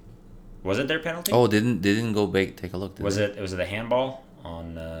penalty. Was it their penalty? Oh, they didn't go back take a look. Was it a handball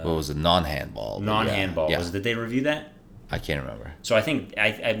on? What was it? Non-handball. Non-handball. Yeah. Did they review that? I can't remember. So I think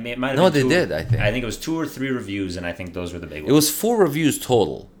it might have No, been they did. I think it was 2 or 3 reviews, and I think those were the big ones. It was 4 reviews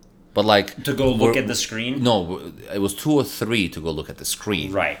total, but like to go look at the screen. No, it was 2 or 3 to go look at the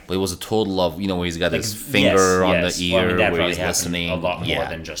screen. Right. But it was a total of where he's got his finger on the ear, where he's listening. A lot more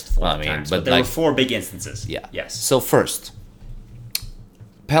than just 4 times. But there were 4 big instances. Yeah. Yes. So first,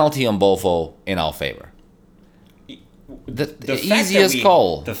 penalty on Bofo in our favor. The easiest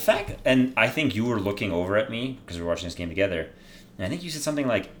call. The fact, and I think you were looking over at me because we were watching this game together, and I think you said something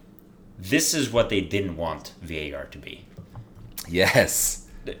like, "This is what they didn't want VAR to be." Yes.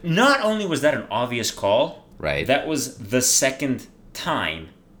 Not only was that an obvious call, right? That was the second time.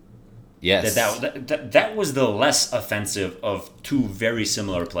 Yes. That was the less offensive of 2 very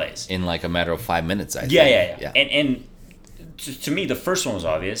similar plays in like a matter of 5 minutes. I think. Yeah. And to me, the first one was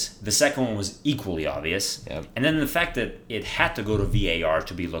obvious. The second one was equally obvious. Yep. And then the fact that it had to go to VAR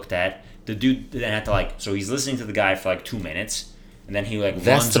to be looked at. The dude then had to so he's listening to the guy for 2 minutes, and then he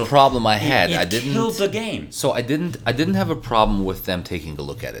That's the problem I had. It I didn't killed the game. So I didn't have a problem with them taking a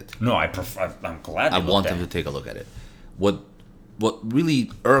look at it. No, I'm glad. I want them to take a look at it. What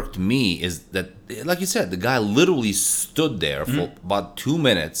really irked me is that, like you said, the guy literally stood there for about 2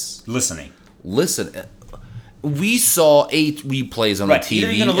 minutes listening. Listen, we saw 8 replays on the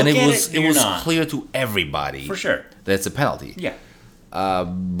TV, and it was clear to everybody for sure that it's a penalty. Yeah,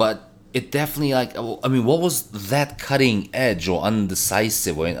 but it definitely what was that cutting edge or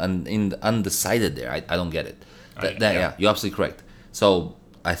undecisive or undecided there? I don't get it. Yeah, you're absolutely correct. So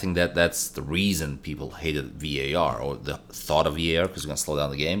I think that's the reason people hated VAR or the thought of VAR, because it's going to slow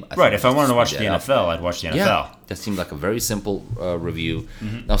down the game. Right. If I wanted to watch the NFL, I'd watch the NFL. Yeah, that seemed like a very simple review.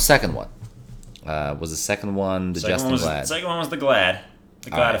 Mm-hmm. Now, second one. Was the second one Justin Glad? The second one was the Glad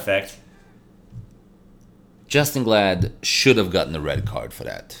effect. Justin Glad should have gotten a red card for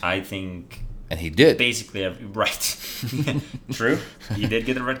that. I think. And he did. Basically, right. True. He did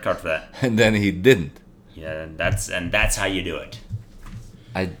get a red card for that. And then he didn't. Yeah, that's how you do it.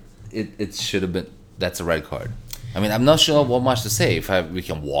 It should have been. That's a red card. I mean, I'm not sure what much to say if we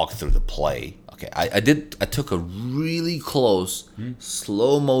can walk through the play. Okay, I took a really close,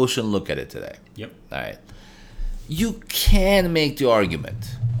 slow motion look at it today. Yep. All right. You can make the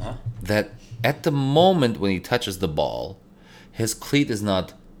argument that at the moment when he touches the ball, his cleat is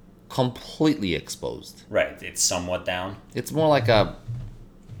not completely exposed. Right. It's somewhat down. It's more like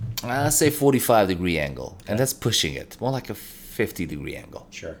let's say 45-degree angle, and that's pushing it. More like a 50-degree angle.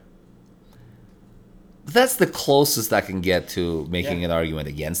 Sure. That's the closest I can get to making an argument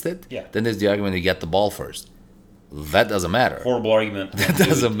against it. Yeah. Then there's the argument to get the ball first. That doesn't matter. Horrible argument. That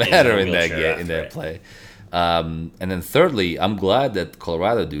doesn't matter in that play. And then thirdly, I'm glad that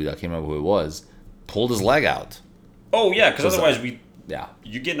Colorado dude, I can't remember who it was, pulled his leg out. Oh yeah, because otherwise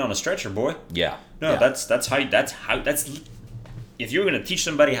you're getting on a stretcher, boy. Yeah. No, that's if you're gonna teach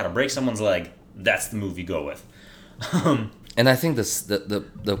somebody how to break someone's leg, that's the move you go with. And I think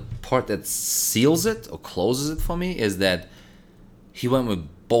the part that seals it or closes it for me is that he went with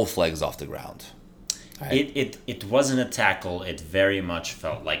both legs off the ground. Right? It wasn't a tackle. It very much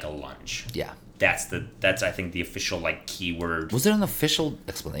felt like a lunge. Yeah. That's I think the official key word. Was there an official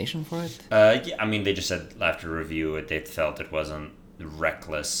explanation for it? Yeah, I mean they just said after review they felt it wasn't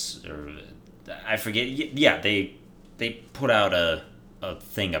reckless or I forget. Yeah, they put out a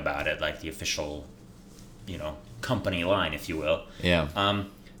thing about it, like the official, company line, if you will. Yeah.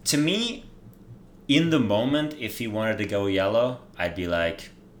 To me, in the moment, if he wanted to go yellow, I'd be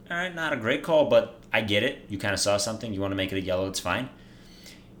like, all right, not a great call, but I get it. You kind of saw something. You want to make it a yellow, it's fine.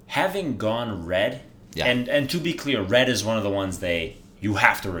 Having gone red, and to be clear, red is one of the ones you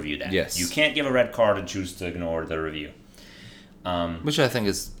have to review that. Yes. You can't give a red card and choose to ignore the review. Which I think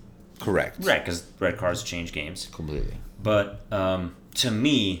is correct. Right, because red cards change games. Completely. But to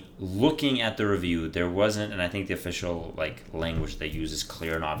me, looking at the review, there wasn't, and I think the official language they use is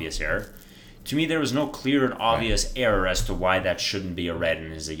clear and obvious error. To me, there was no clear and obvious error as to why that shouldn't be a red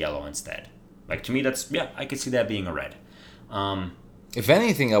and is a yellow instead. To me, I could see that being a red. If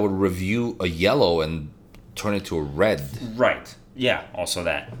anything, I would review a yellow and turn it to a red. Right. Yeah, also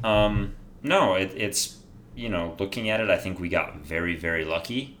that. No, it's, looking at it, I think we got very, very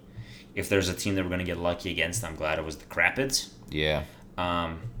lucky. If there's a team that we're going to get lucky against, I'm glad it was the Crapids. Yeah.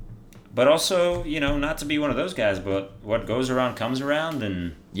 But also, not to be one of those guys, but what goes around comes around,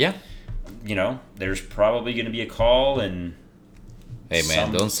 and yeah, there's probably going to be a call. And hey,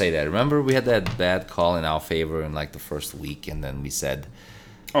 man, don't say that. Remember, we had that bad call in our favor in the first week, and then we said,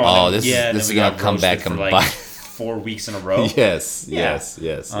 this is going to come back and bite 4 weeks in a row. Yes.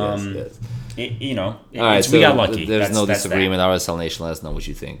 All right, so we got lucky. There's no disagreement. RSL Nation, let us know what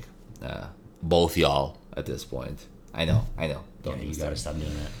you think. Both y'all at this point. I know. Don't you gotta stop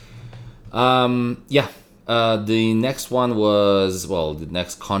doing that. The next one was, the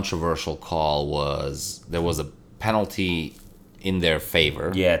next controversial call was there was a penalty in their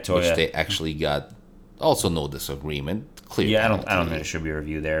favor. Yeah, Toya. Which they actually got. Also, no disagreement. Clear. Yeah, I don't think there should be a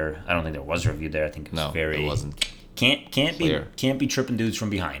review there. I don't think there was a review there. I think it was it wasn't. Can't be tripping dudes from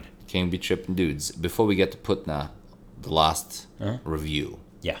behind. Can't be tripping dudes. Before we get to Putna, the last review.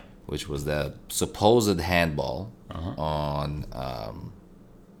 Yeah. Which was the supposed handball on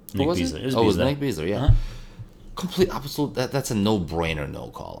Nick Beasley. It was Nick Beasley, yeah. Complete absolute. That's a no-brainer, no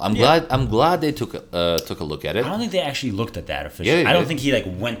call. I'm glad they took a look at it. I don't think they actually looked at that officially. I don't think he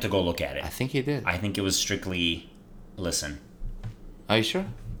went to go look at it. I think he did. I think it was strictly listen. Are you sure?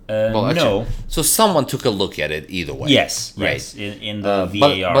 No. So someone took a look at it either way. Yes. Right. Yes. In the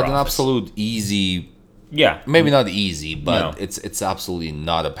But VAR an office. absolute easy. Yeah. Maybe not easy, but No. it's absolutely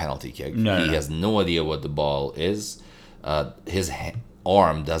not a penalty kick. No, He no. has no idea what the ball is. His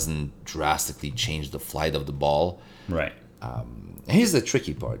arm doesn't drastically change the flight of the ball. Right. And here's the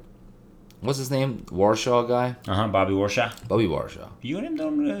tricky part. What's his name? Warshaw guy? Bobby Warshaw. Bobby Warshaw. You and him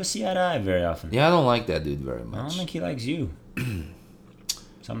don't see eye to eye very often. Yeah, I don't like that dude very I don't much. think he likes you.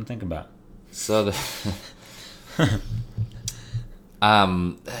 Something to think about. So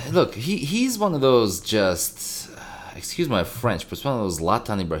look, he's one of those just excuse my French, but it's one of those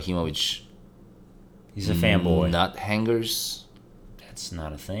Zlatan Ibrahimovic He's a fanboy. nut hangers. That's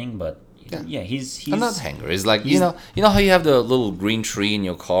not a thing, but yeah, he's A nut hanger is like you know how you have the little green tree in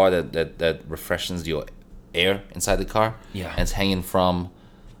your car that refreshes your air inside the car. Yeah. And it's hanging from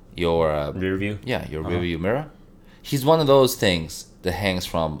your rear view. yeah your rear view mirror. He's one of those things that hangs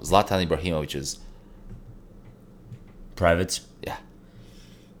from Zlatan Ibrahimovic's. Privates. Yeah.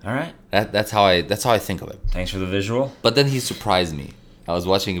 All right. That's how I think of it. Thanks for the visual. But then he surprised me. I was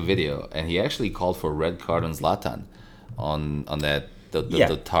watching a video and he actually called for a red card on Zlatan on that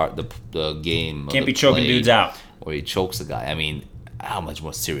the game. Can't the be choking play dudes out. where he chokes a guy. I mean, how much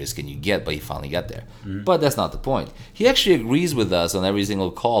more serious can you get? But he finally got there. Mm-hmm. But that's not the point. He actually agrees with us on every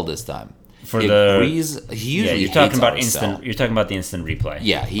single call this time. He Agrees. He Yeah, usually you're talking hates about RSL. instant. You're talking about the instant replay.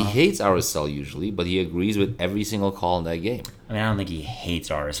 Yeah, he hates RSL usually, but he agrees with every single call in that game. I mean, I don't think he hates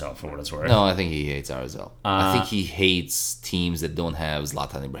RSL for what it's worth. No, I think he hates RSL. I think he hates teams that don't have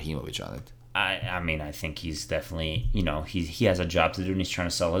Zlatan Ibrahimovic on it. I mean, I think he's definitely, he has a job to do and he's trying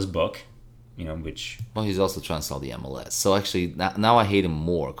to sell his book, which... Well, he's also trying to sell the MLS. So actually, now I hate him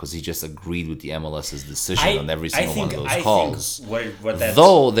more because he just agreed with the MLS's decision on every single one of those calls. What that's,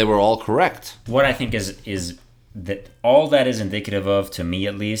 Though they were all correct. what I think is that all that is indicative of, to me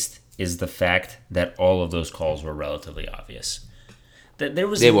at least, is the fact that all of those calls were relatively obvious. That there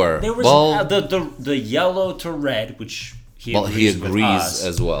was They were. There was Well- the yellow to red, which he Well, he agrees with agrees us,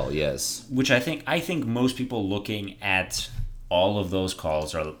 as well, yes. which I think most people looking at all of those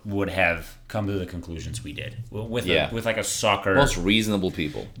calls would have come to the conclusions we did with like a soccer. Most reasonable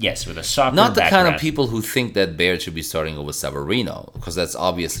people. Yes, with a soccer. Not the kind of background. people who think that Baird should be starting over Severino, because that's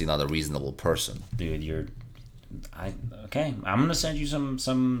obviously not a reasonable person. Dude, okay. I'm gonna send you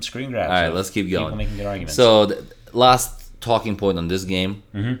some screen grabs. All right, let's keep going. People making good arguments. So, last talking point on this game,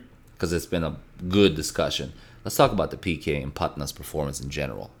 because it's been a good discussion. Let's talk about the PK and Patna's performance in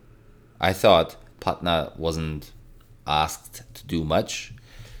general. I thought Patna wasn't asked to do much.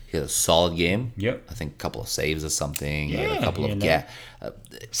 He had a solid game. Yep. I think a couple of saves or something. He had Yeah, a couple of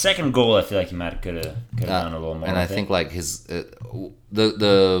second goal, I feel like he might could have done a little more. and I with think it. like his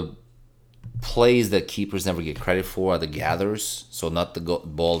the plays that keepers never get credit for are the gathers. So not the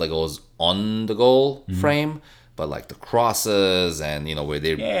ball that goes on the goal frame, but like the crosses and where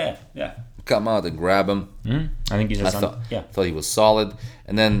they yeah. come out and grab him. I think he's I thought he was solid.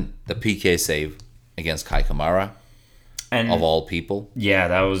 And then the PK save against Kai Kamara, and of all people. yeah,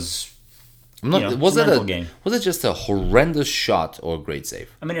 that was. Was it mental game. was it just a horrendous shot or a great save?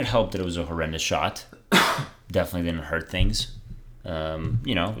 I mean, it helped that it was a horrendous shot. Definitely didn't hurt things.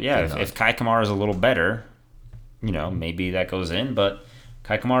 If Kai Kamara is a little better, maybe that goes in. But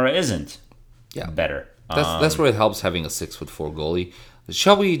Kai Kamara isn't. Better. That's where it helps having a 6'4" goalie.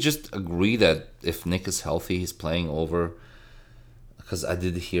 Shall we just agree that if Nick is healthy, he's playing over? Because I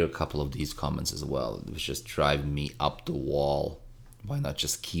did hear a couple of these comments as well. It was just driving me up the wall. Why not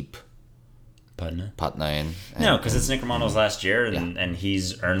just keep Patna in? No, because it's Nick Romando's last year, and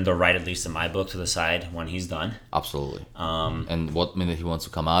he's earned the right, at least in my book, to the side when he's done. Absolutely. And what minute he wants to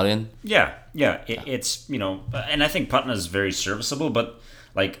come out in? It's and I think Patna's very serviceable, but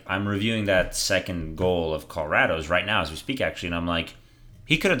like I'm reviewing that second goal of Colorado's right now as we speak, actually, and I'm like,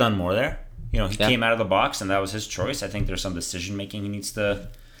 he could have done more there. He came out of the box, and that was his choice. I think there's some decision making he needs to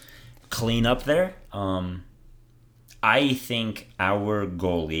clean up there. I think our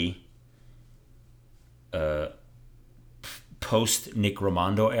goalie, post Nick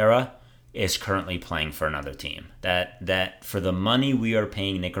Rimando era, is currently playing for another team. That for the money we are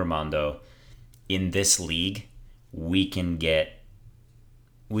paying Nick Rimando in this league, we can get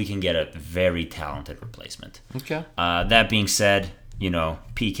a very talented replacement. Okay. That being said,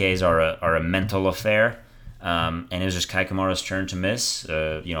 PKs are a mental affair, and it was just Kai Kamara's turn to miss.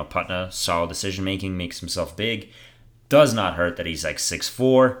 Patna, solid decision making, makes himself big. Does not hurt that he's like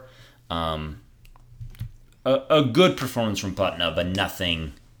 6'4". A good performance from Patna, but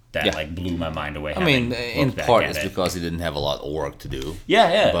nothing like blew my mind away. I mean, in part it's because he didn't have a lot of work to do.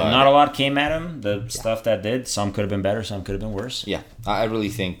 Yeah. But not a lot came at him. The stuff that did, some could have been better, some could have been worse. Yeah, I really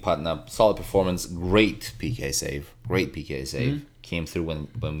think Patna, solid performance, great PK save. Came through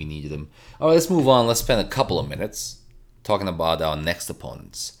when we needed him. All right, let's move on. Let's spend a couple of minutes talking about our next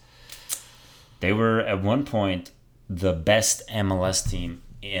opponents. They were at one point the best MLS team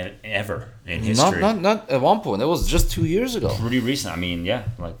ever in history. Not at one point. That was just 2 years ago. Pretty recent. I mean, yeah,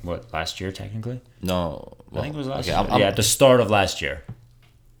 like what, last year technically? No, I think it was last year. At the start of last year.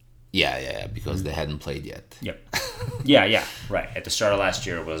 Yeah, because they hadn't played yet. Yep. Yeah, right. At the start of last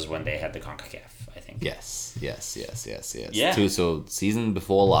year was when they had the CONCACAF, I think. Yes. Yeah. So season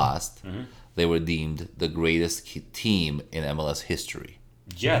before last, they were deemed the greatest team in MLS history.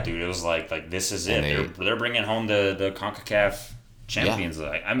 Yeah, dude, it was like this is it. They're bringing home the CONCACAF Champions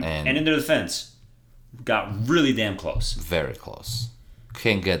League. And in their defense, got really damn close. Very close.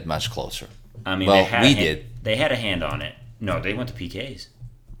 Can't get much closer. I mean, They had a hand on it. No, they went to PKs.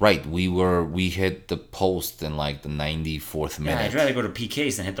 Right, we hit the post in like the 94th minute. Yeah, I'd rather go to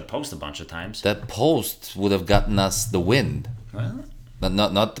PKs than hit the post a bunch of times. That post would have gotten us the win. Well,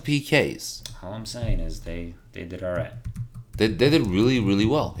 not the PKs. All I'm saying is they did all right. They did really, really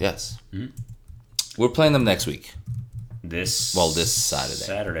well, yes. Mm-hmm. We're playing them next week. This Saturday.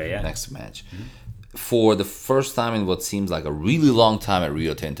 Saturday, yeah. Next match. Mm-hmm. For the first time in what seems like a really long time at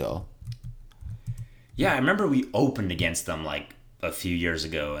Rio Tinto. Yeah, I remember we opened against them like a few years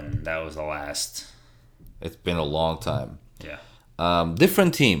ago, and that was the last. It's been a long time. Yeah.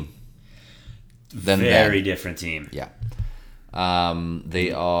 Different team. Very different team. Yeah.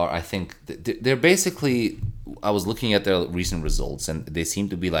 They are, I think, they're basically, I was looking at their recent results, and they seem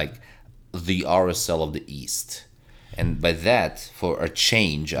to be like the RSL of the East. And by that, for a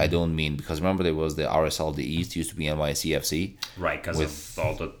change, I don't mean, because remember there was the RSL of the East, used to be NYCFC. Right, because of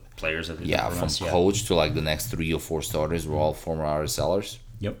all the players that they from coach to like the next 3 or 4 starters were all former RSLers.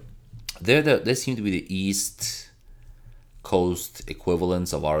 Yep. They seem to be the East Coast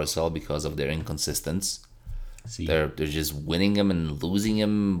equivalents of RSL because of their inconsistence. They're just winning them and losing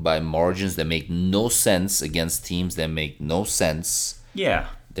them by margins that make no sense against teams that make no sense. Yeah.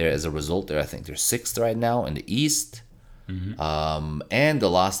 As a result, I think they're 6th right now in the East. Mm-hmm. And the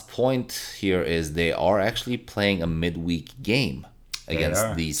last point here is they are actually playing a midweek game against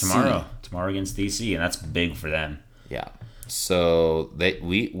DC. Tomorrow against DC, and that's big for them. Yeah. So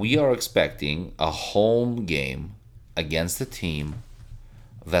we are expecting a home game against a team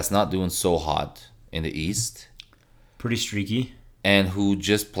that's not doing so hot in the East. Pretty streaky. And who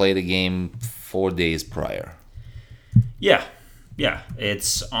just played a game 4 days prior. Yeah,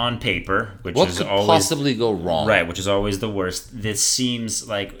 it's on paper, which what is could always possibly go wrong. Right, which is always the worst. This seems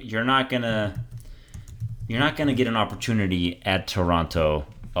like you're not gonna get an opportunity at Toronto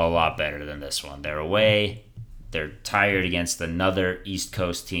a lot better than this one. They're away. They're tired against another East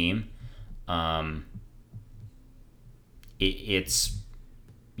Coast team. It's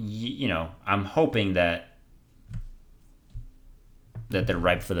I'm hoping that they're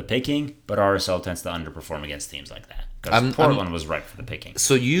ripe for the picking, but RSL tends to underperform against teams like that. Because Portland was ripe for the picking.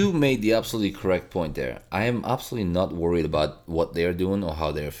 So you made the absolutely correct point there. I am absolutely not worried about what they're doing or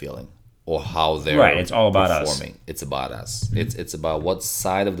how they're feeling or how they're right. It's all about performing. Us. It's about us. Mm-hmm. It's about what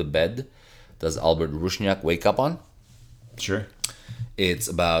side of the bed does Albert Rusniak wake up on. Sure. It's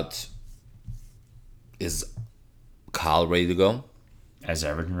about, is Kyle ready to go? Is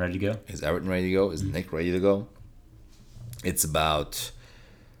Everton ready to go? Is Everton ready to go? Is Nick ready to go? It's about,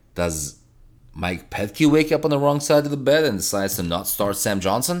 does Mike Petke wake up on the wrong side of the bed and decides to not start Sam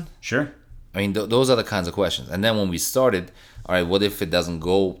Johnson? Sure. I mean, those are the kinds of questions. And then when we started, all right, what if it doesn't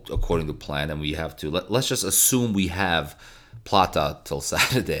go according to plan and we have to, let's just assume we have Plata till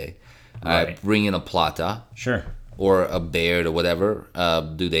Saturday. Right. Bring in a Plata. Sure. Or a Baird or whatever.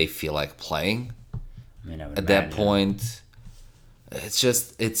 Do they feel like playing? I mean, at that point, it's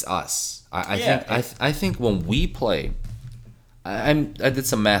us. I think when we play, I did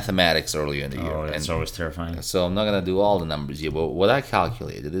some mathematics earlier in the year. Oh, that's always terrifying. So I'm not going to do all the numbers here, but what I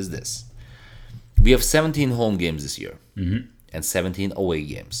calculated is this. We have 17 home games this year and 17 away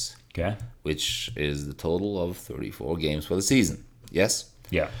games. Okay. Which is the total of 34 games for the season. Yes?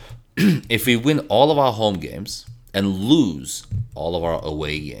 Yeah. If we win all of our home games and lose all of our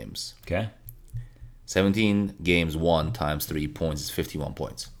away games. Okay. 17 games won times 3 points is 51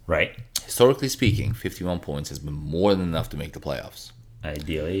 points. Right. Historically speaking, 51 points has been more than enough to make the playoffs.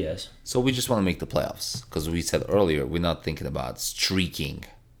 Ideally, yes. So we just want to make the playoffs. Because we said earlier, we're not thinking about streaking,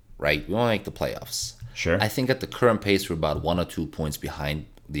 right? We want to make the playoffs. Sure. I think at the current pace, we're about 1 or 2 points behind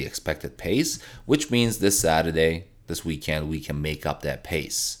the expected pace, which means this Saturday, this weekend, we can make up that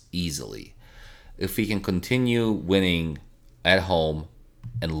pace easily. If we can continue winning at home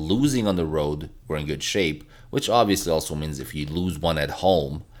and losing on the road, we're in good shape, which obviously also means if you lose one at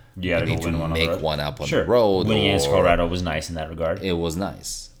home, you need to make one up on the road. Winning against Colorado was nice in that regard. It was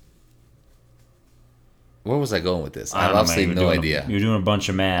nice. Where was I going with this? I have absolutely no idea. You're doing a bunch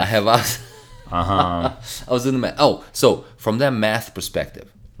of math. I have... I was doing the math. Oh, so from that math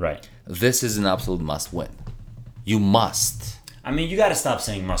perspective, right, this is an absolute must-win. You must. I mean, you got to stop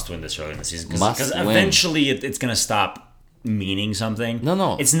saying must-win this early in the season because eventually it's going to stop meaning something.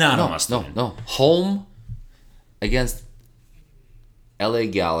 No. It's not a must-win. No. Home against LA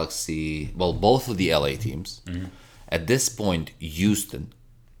Galaxy, well, both of the LA teams. Mm-hmm. At this point, Houston.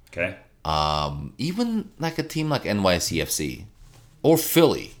 Okay. Even like a team like NYCFC or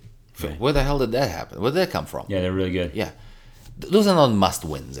Philly. Okay. Where the hell did that happen? Where did that come from? Yeah, they're really good. Yeah. Those are not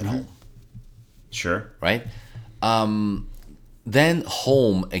must-wins at home. Sure. Right? Then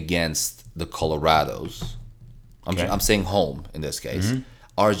home against the Colorados. I'm saying home in this case. Mm-hmm.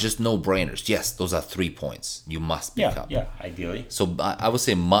 Are just no-brainers. Yes, those are 3 points. You must pick up. Yeah, ideally. So I would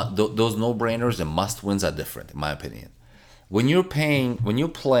say those no-brainers and must-wins are different, in my opinion. When you're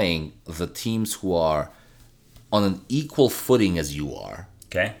playing the teams who are on an equal footing as you are,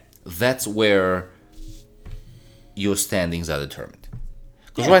 okay, that's where your standings are determined.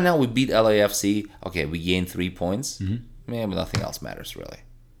 Because right now we beat LAFC. Okay, we gained 3 points. Mm-hmm. Maybe nothing else matters really,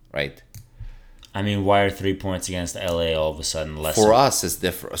 right? I mean, why are 3 points against LA all of a sudden less? For us, it's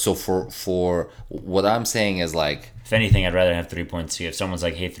different. So for what I'm saying is like, if anything, I'd rather have 3 points. If someone's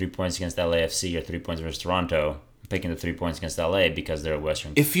like, hey, 3 points against LAFC or 3 points versus Toronto, I'm picking the 3 points against LA because they're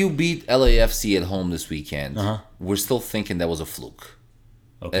Western. If you beat LAFC at home this weekend, we're still thinking that was a fluke.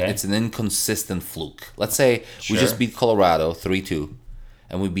 Okay. It's an inconsistent fluke. Let's say we just beat Colorado 3-2,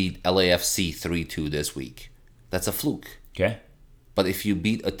 and we beat LAFC 3-2 this week. That's a fluke. Okay. But if you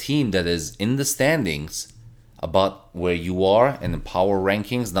beat a team that is in the standings about where you are in the power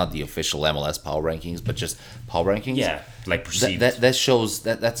rankings, not the official MLS power rankings, but just power rankings. Yeah, like perceived. That shows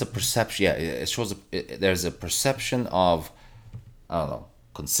that's a perception. Yeah, it shows there's a perception of, I don't know,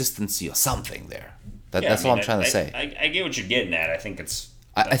 consistency or something there. That's what I'm trying to say. I get what you're getting at. I think it's...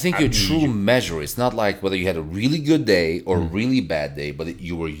 I think your true measure, it's not like whether you had a really good day or a really bad day, but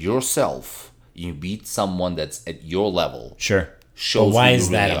you were yourself. You beat someone that's at your level. Sure. Shows but why is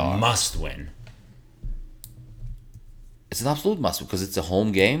that a must-win? It's an absolute must-win because it's a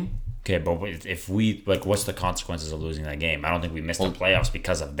home game. Okay, but if we... Like, what's the consequences of losing that game? I don't think we missed the playoffs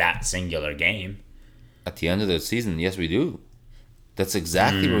because of that singular game. At the end of the season, yes, we do. That's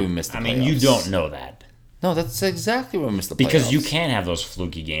exactly where we missed the playoffs. I mean, you don't know that. No, that's exactly where we missed the playoffs. Because you can have those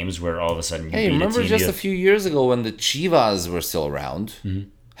fluky games where all of a sudden you beat remember a team just a few years ago when the Chivas were still around? Mm-hmm.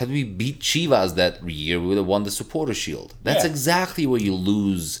 Had we beat Chivas that year, we would have won the Supporter Shield. That's exactly where you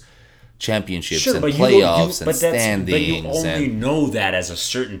lose championships and playoffs and standings. But you only know that as a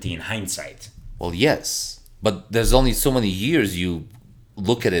certainty in hindsight. Well, yes. But there's only so many years you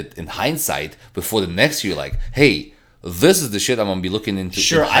look at it in hindsight before the next year, like, hey, this is the shit I'm gonna be looking into.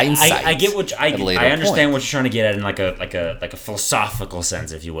 Sure, in hindsight. I get what I understand what you're trying to get at in like a philosophical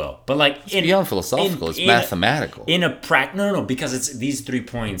sense, if you will. But like it's beyond philosophical, it's mathematical. No, because it's these 3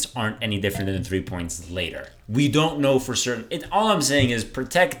 points aren't any different than the 3 points later. We don't know for certain. All I'm saying is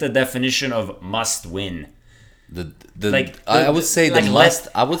protect the definition of must win. I would say the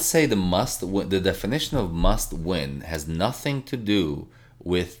definition of must win has nothing to do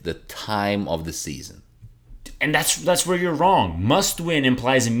with the time of the season. And that's where you're wrong. Must win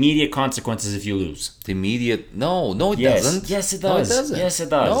implies immediate consequences if you lose. No, it doesn't. Yes, it does. No, it doesn't. Yes, it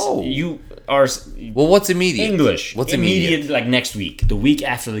does. No. You are... Well, what's immediate? English. What's immediate? Like next week. The week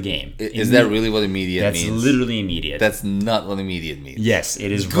after the game. Is that really what immediate means? That's literally immediate. That's not what immediate means. Yes,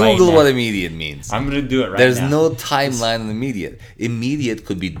 it is. Google what immediate means. I'm going to do it right now. There's no timeline on immediate. Immediate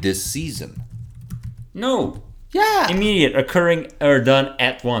could be this season. No. Yeah. Immediate, occurring or done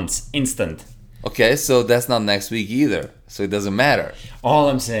at once. Instant. Okay, so that's not next week either. So it doesn't matter. All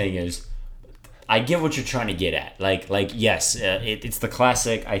I'm saying is, I get what you're trying to get at. Like yes, it's the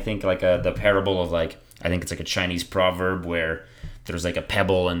classic. I think like the parable of I think it's like a Chinese proverb where there's like a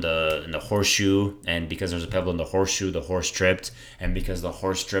pebble in the horseshoe, and because there's a pebble in the horseshoe, the horse tripped, and because the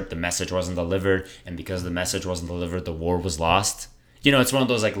horse tripped, the message wasn't delivered, and because the message wasn't delivered, the war was lost. You know, it's one of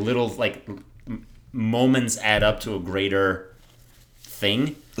those like little moments add up to a greater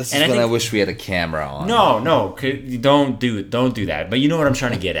thing. This is when I wish we had a camera on. No, don't do that. But you know what I'm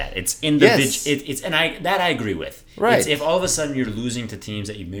trying to get at. It's individual. Yes. I agree with. Right. It's if all of a sudden you're losing to teams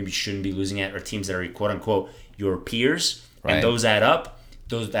that you maybe shouldn't be losing at, or teams that are quote unquote your peers, and those add up,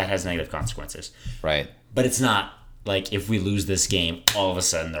 that has negative consequences. Right. But it's not like if we lose this game, all of a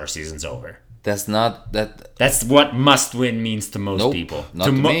sudden our season's over. That's not that. That's what must win means to most people. Not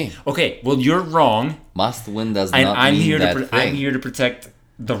to me. Okay, well you're wrong. Must win does And not I'm mean here that to thing. I'm here to protect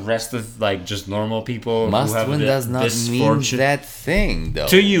the rest of like just normal people Must who have win does not mean misfortune. that thing, though.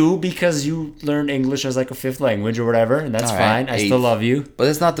 To you, because you learned English as like a fifth language or whatever, and that's All right, fine. I still love you. But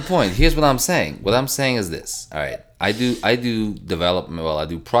that's not the point. Here's what I'm saying. What I'm saying is this. All right. I do development. Well, I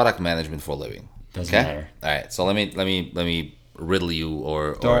do product management for a living. Doesn't Okay. matter. All right. So let me riddle you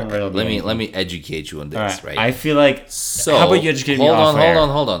or Don't riddle me. let me educate you on this. All right. Right. I feel like. So how about you educate me hold off on, air?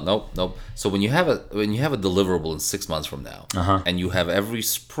 hold on. Nope. So when you have a deliverable in 6 months from now, and you have every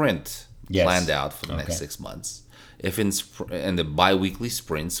sprint Yes. planned out for the next 6 months, if in the bi-weekly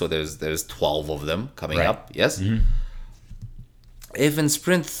sprints, so there's 12 of them coming Right. up, yes. If in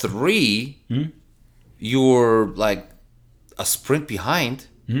sprint 3 Mm-hmm. you're like a sprint behind,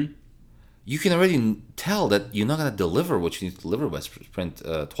 you can already tell that you're not going to deliver what you need to deliver by sprint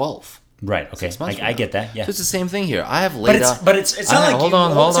 12. Right. Okay. 6 months from I now. get that. Yeah. So it's the same thing here. I have laid out. But it's not like hold you, on,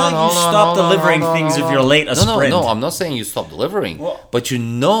 it's not like you stop delivering things if you're late a sprint. No, I'm not saying you stop delivering, Well- but you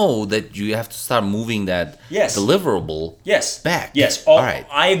know that you have to start moving that Yes. deliverable Yes. back. Yes. All right.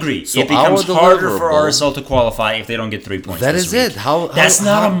 I agree. So it becomes our harder for deliverable- RSL to qualify if they don't get 3 points. That this is week. it. That's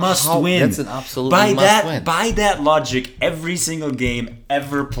not a must win. That's an absolutely must win. By that logic, every single game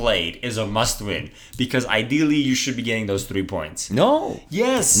ever played is a must win because ideally you should be getting those 3 points. No.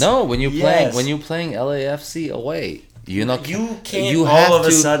 Yes. No, when you're Yes. playing LAFC away, you're not. You can't you all have of a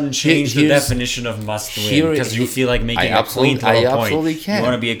to- sudden change the here's- definition of must win here- because you feel like making I a quaint little point. absolutely can. You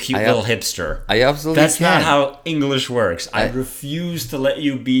want to be a cute I little hipster. I absolutely That's can. not how English works. I refuse to let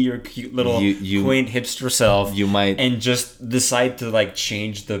you be your cute little quaint hipster self. you might- and just decide to like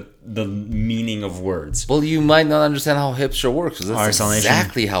change the meaning of words. Well, you might not understand how hipster works. 'Cause that's RSL Nation.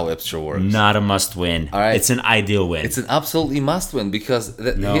 exactly how hipster works. Not a must win. All right. It's an ideal win. It's an absolutely must win because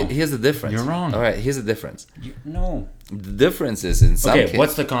No. here's the difference. You're wrong. All right, here's the difference. no. The difference is in some Okay, cases.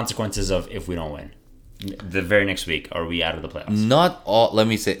 what's the consequences of if we don't win? The very next week, are we out of the playoffs? Not all. Let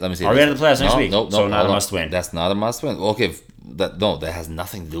me say. Are we this. out of the playoffs next week? No, So not a hold on. must win. That's not a must win. Okay, that has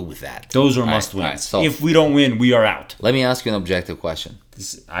nothing to do with that. Those are All right, must wins. all right, so If we don't win, we are out. let me ask you an objective question.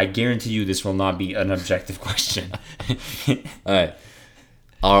 I guarantee you this will not be an objective question. All right,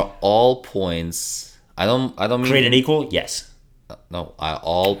 are all points? I don't mean Created equal? Yes. No, are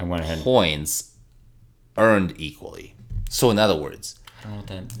all I went ahead. points earned equally? So in other words, I don't know what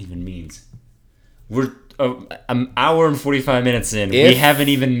that even means. We're an hour and 45 minutes in. We If- haven't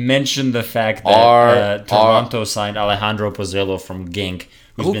even mentioned the fact that Toronto signed Alejandro Pozzillo from Genk.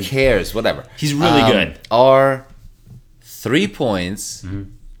 who cares? Whatever. He's really good. Are 3 points Mm-hmm.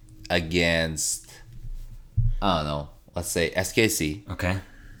 against? I don't know. Let's say SKC. Okay.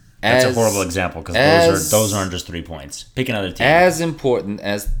 That's a horrible example because those aren't just 3 points. Pick another team. As important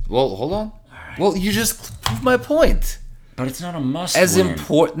as hold on. Well, you just proved my point. But it's not a must As win.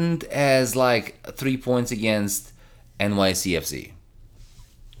 important as like 3 points against NYCFC.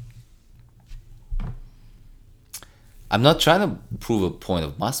 I'm not trying to prove a point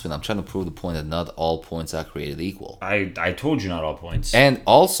of must win. I'm trying to prove the point that not all points are created equal. I told you not all points. And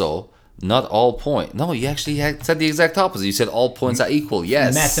also, not all points. No, you actually said the exact opposite. You said all points are equal.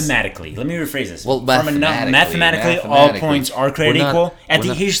 Yes. Mathematically, let me rephrase this. Well, mathematically, all points are created We're not- equal. we're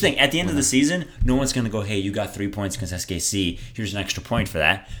not- Here's the thing: at the end of the season, no one's gonna go, "Hey, you got 3 points against SKC. Here's an extra point for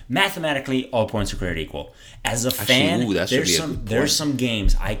that." Mathematically, all points are created equal. As a fan, that should be a good point. there's some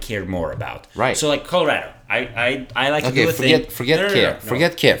games I cared more about. Right. So like Colorado, I like to Okay, do a thing. forget No, no, no, care. no.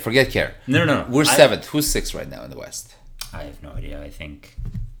 Forget care. No. We're seventh. Who's sixth right now in the West? I have no idea. I think.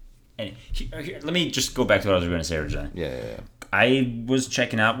 And here, let me just go back to what I was going to say originally. Yeah. I was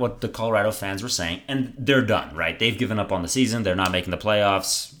checking out what the Colorado fans were saying, and they're done, right? They've given up on the season. They're not making the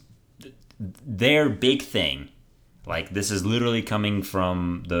playoffs. Their big thing, like this is literally coming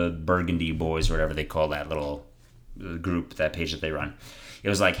from the Burgundy Boys, or whatever they call that little group, that page that they run. It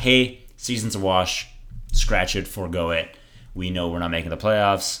was like, hey, season's a wash. Scratch it, forego it. We know we're not making the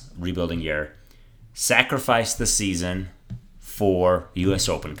playoffs. Rebuilding year. Sacrifice the season for U.S.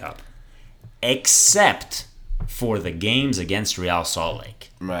 Open Cup. Except for the games against Real Salt Lake.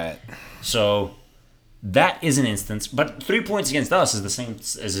 Right. So that is an instance, but 3 points against us is the same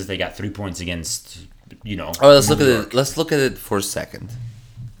as if they got 3 points against, All right, let's look at it. Let's look at it for a second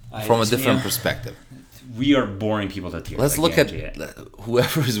from a different perspective. We are boring people to tears. Let's I look at guarantee it.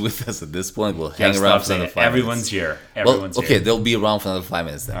 whoever is with us at this point. Will Yeah, hang stop around for saying another it. 5 Everyone's minutes. here. Everyone's okay, here. they'll be around for another 5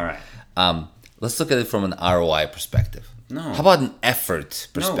 minutes then. All right. Let's look at it from an ROI perspective. No. How about an effort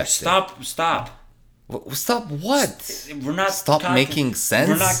perspective? No, stop. Stop what? We're not Stop making sense?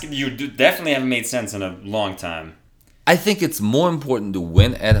 We're not. You definitely haven't made sense in a long time. I think it's more important to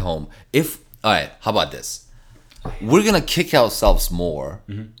win at home. All right, how about this? We're gonna kick ourselves more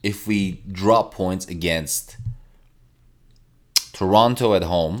if we drop points against Toronto at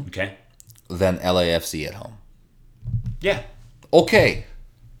home than LAFC at home. Yeah. Okay.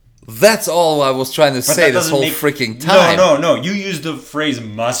 That's all I was trying to say this whole freaking time. No. You used the phrase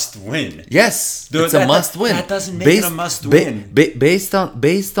 "must win." Yes, it's a must win. That doesn't make it a must win. Based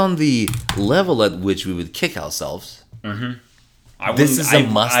on the level at which we would kick ourselves, this is a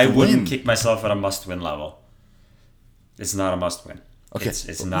must win. I wouldn't kick myself at a must win level. It's not a must win. Okay,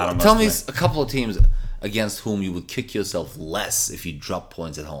 it's not a must win. Tell me a couple of teams against whom you would kick yourself less if you drop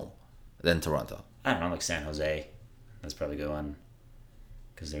points at home than Toronto. I don't know, like San Jose. That's probably a good one.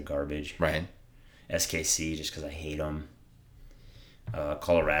 Because they're garbage. Right. SKC, just because I hate them.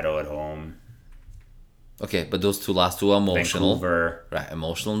 Colorado at home. Okay, but those last two are emotional. Vancouver. Right,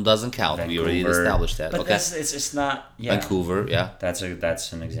 emotional doesn't count. Vancouver. We already established that. But it's not... Yeah. Vancouver, yeah. That's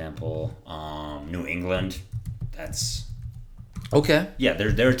an example. New England. That's... Okay. Yeah,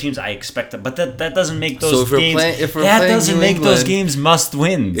 there are teams I expect, but that doesn't make those games... those games must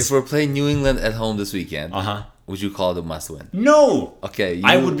wins. If we're playing New England at home this weekend... Would you call it a must-win? No. Okay.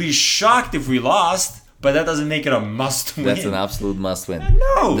 I would be shocked if we lost, but that doesn't make it a must-win. That's an absolute must-win.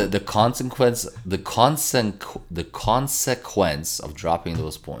 No. The consequence of dropping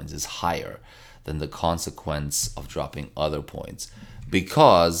those points is higher than the consequence of dropping other points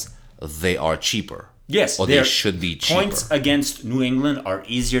because they are cheaper. Yes, or they should be cheaper. Points against New England are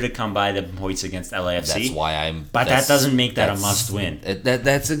easier to come by than points against LAFC. That's why But that doesn't make that a must-win.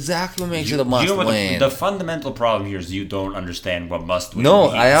 That's exactly what makes it a must-win. The fundamental problem here is you don't understand what must-win means. No,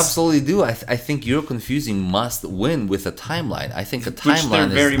 I absolutely do. I think you're confusing must-win with a timeline. I think a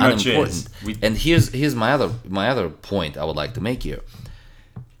timeline is unimportant. And here's my other point I would like to make here.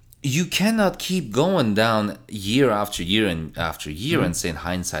 You cannot keep going down year after year and after year and saying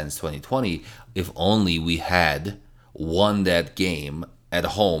hindsight is 2020. If only we had won that game at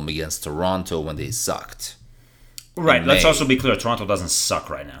home against Toronto when they sucked. Right. Let's also be clear. Toronto doesn't suck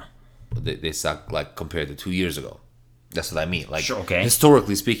right now. They suck like compared to 2 years ago. That's what I mean. Like sure, okay.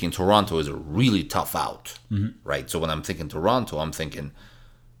 Historically speaking, Toronto is a really tough out. Right. So when I'm thinking Toronto, I'm thinking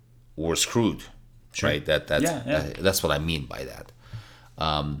we're screwed. Sure. Right. That's what I mean by that.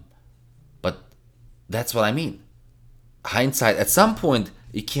 But that's what I mean. Hindsight. At some point.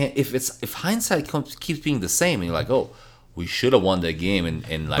 You can't if hindsight keeps being the same and you're like, oh, we should have won that game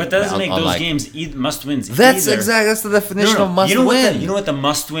and like. But that doesn't make those games must wins. That's the definition of must win. You know what the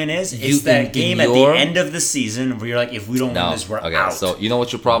must win is? It's that game at the end of the season where you're like, if we don't win this, we're out. So you know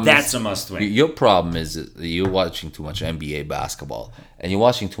what your problem is? That's a must win. Your problem is that you're watching too much NBA basketball and you're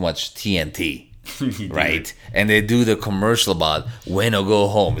watching too much TNT. Right, and they do the commercial about win or go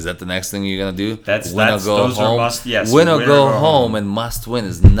home. Is that the next thing you're gonna do? Win or go home. Win or go home and must win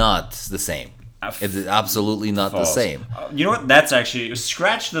is not the same. It's absolutely not the same. You know what? That's actually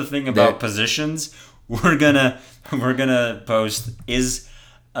scratch the thing about positions. We're gonna post is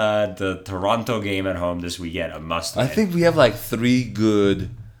the Toronto game at home this weekend a must win. I think we have like 3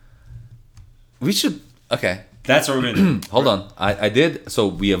 good. We should That's what we're gonna do. Hold on, I did. So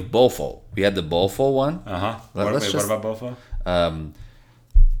we have Bofo. We had the Bofo one. What about Bofo?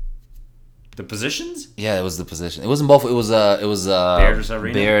 The positions? Yeah, it was the position. It wasn't Bofo. It was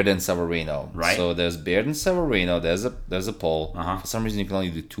Baird and Severino. Right. So there's Baird and Severino. There's a poll. For some reason, you can only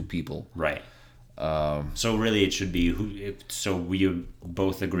do 2 people. Right. So really, it should be so we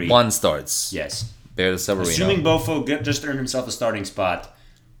both agree. One starts. Yes. Baird and Severino. Assuming Bofo just earned himself a starting spot,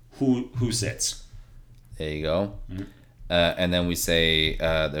 who sits? There you go. Mm-hmm. And then we say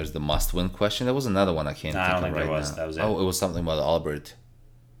there's the must-win question. There was another one I can't think of right now. That was it. Oh, it was something about Albert.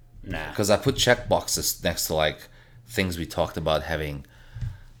 Nah. Because I put check boxes next to like things we talked about having.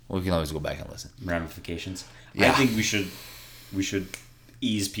 Well, we can always go back and listen. Ramifications. Yeah. I think we should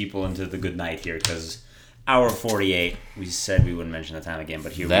ease people into the good night here because hour 48. We said we wouldn't mention the time again,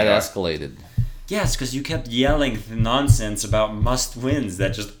 but here we are. That escalated. Yes, because you kept yelling nonsense about must-wins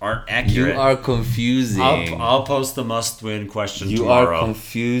that just aren't accurate. You are confusing. I'll post the must-win question tomorrow. You are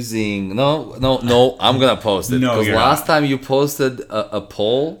confusing. No, I'm going to post it. No, because last time you posted a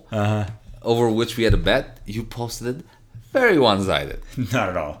poll over which we had a bet, you posted it very one-sided. Not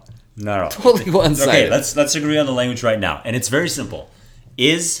at all. Totally one-sided. Okay, let's agree on the language right now. And it's very simple.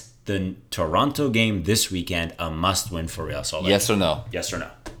 Is the Toronto game this weekend a must-win for Real Salt Lake? Yes or no? Yes or no.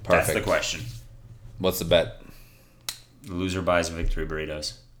 Perfect. That's the question. What's the bet? The loser buys victory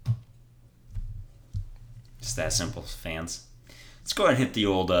burritos. It's that simple, fans. Let's go ahead and hit the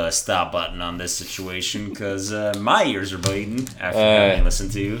old stop button on this situation because my ears are bleeding after having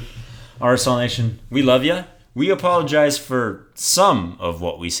listened to you. RSL Nation, we love you. we apologize for some of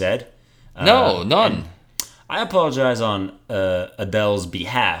what we said. No, none. I apologize on Adele's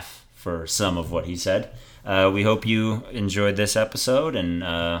behalf for some of what he said. We hope you enjoyed this episode, and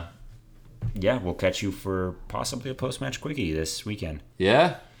we'll catch you for possibly a post-match quickie this weekend.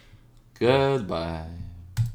 Yeah? Goodbye.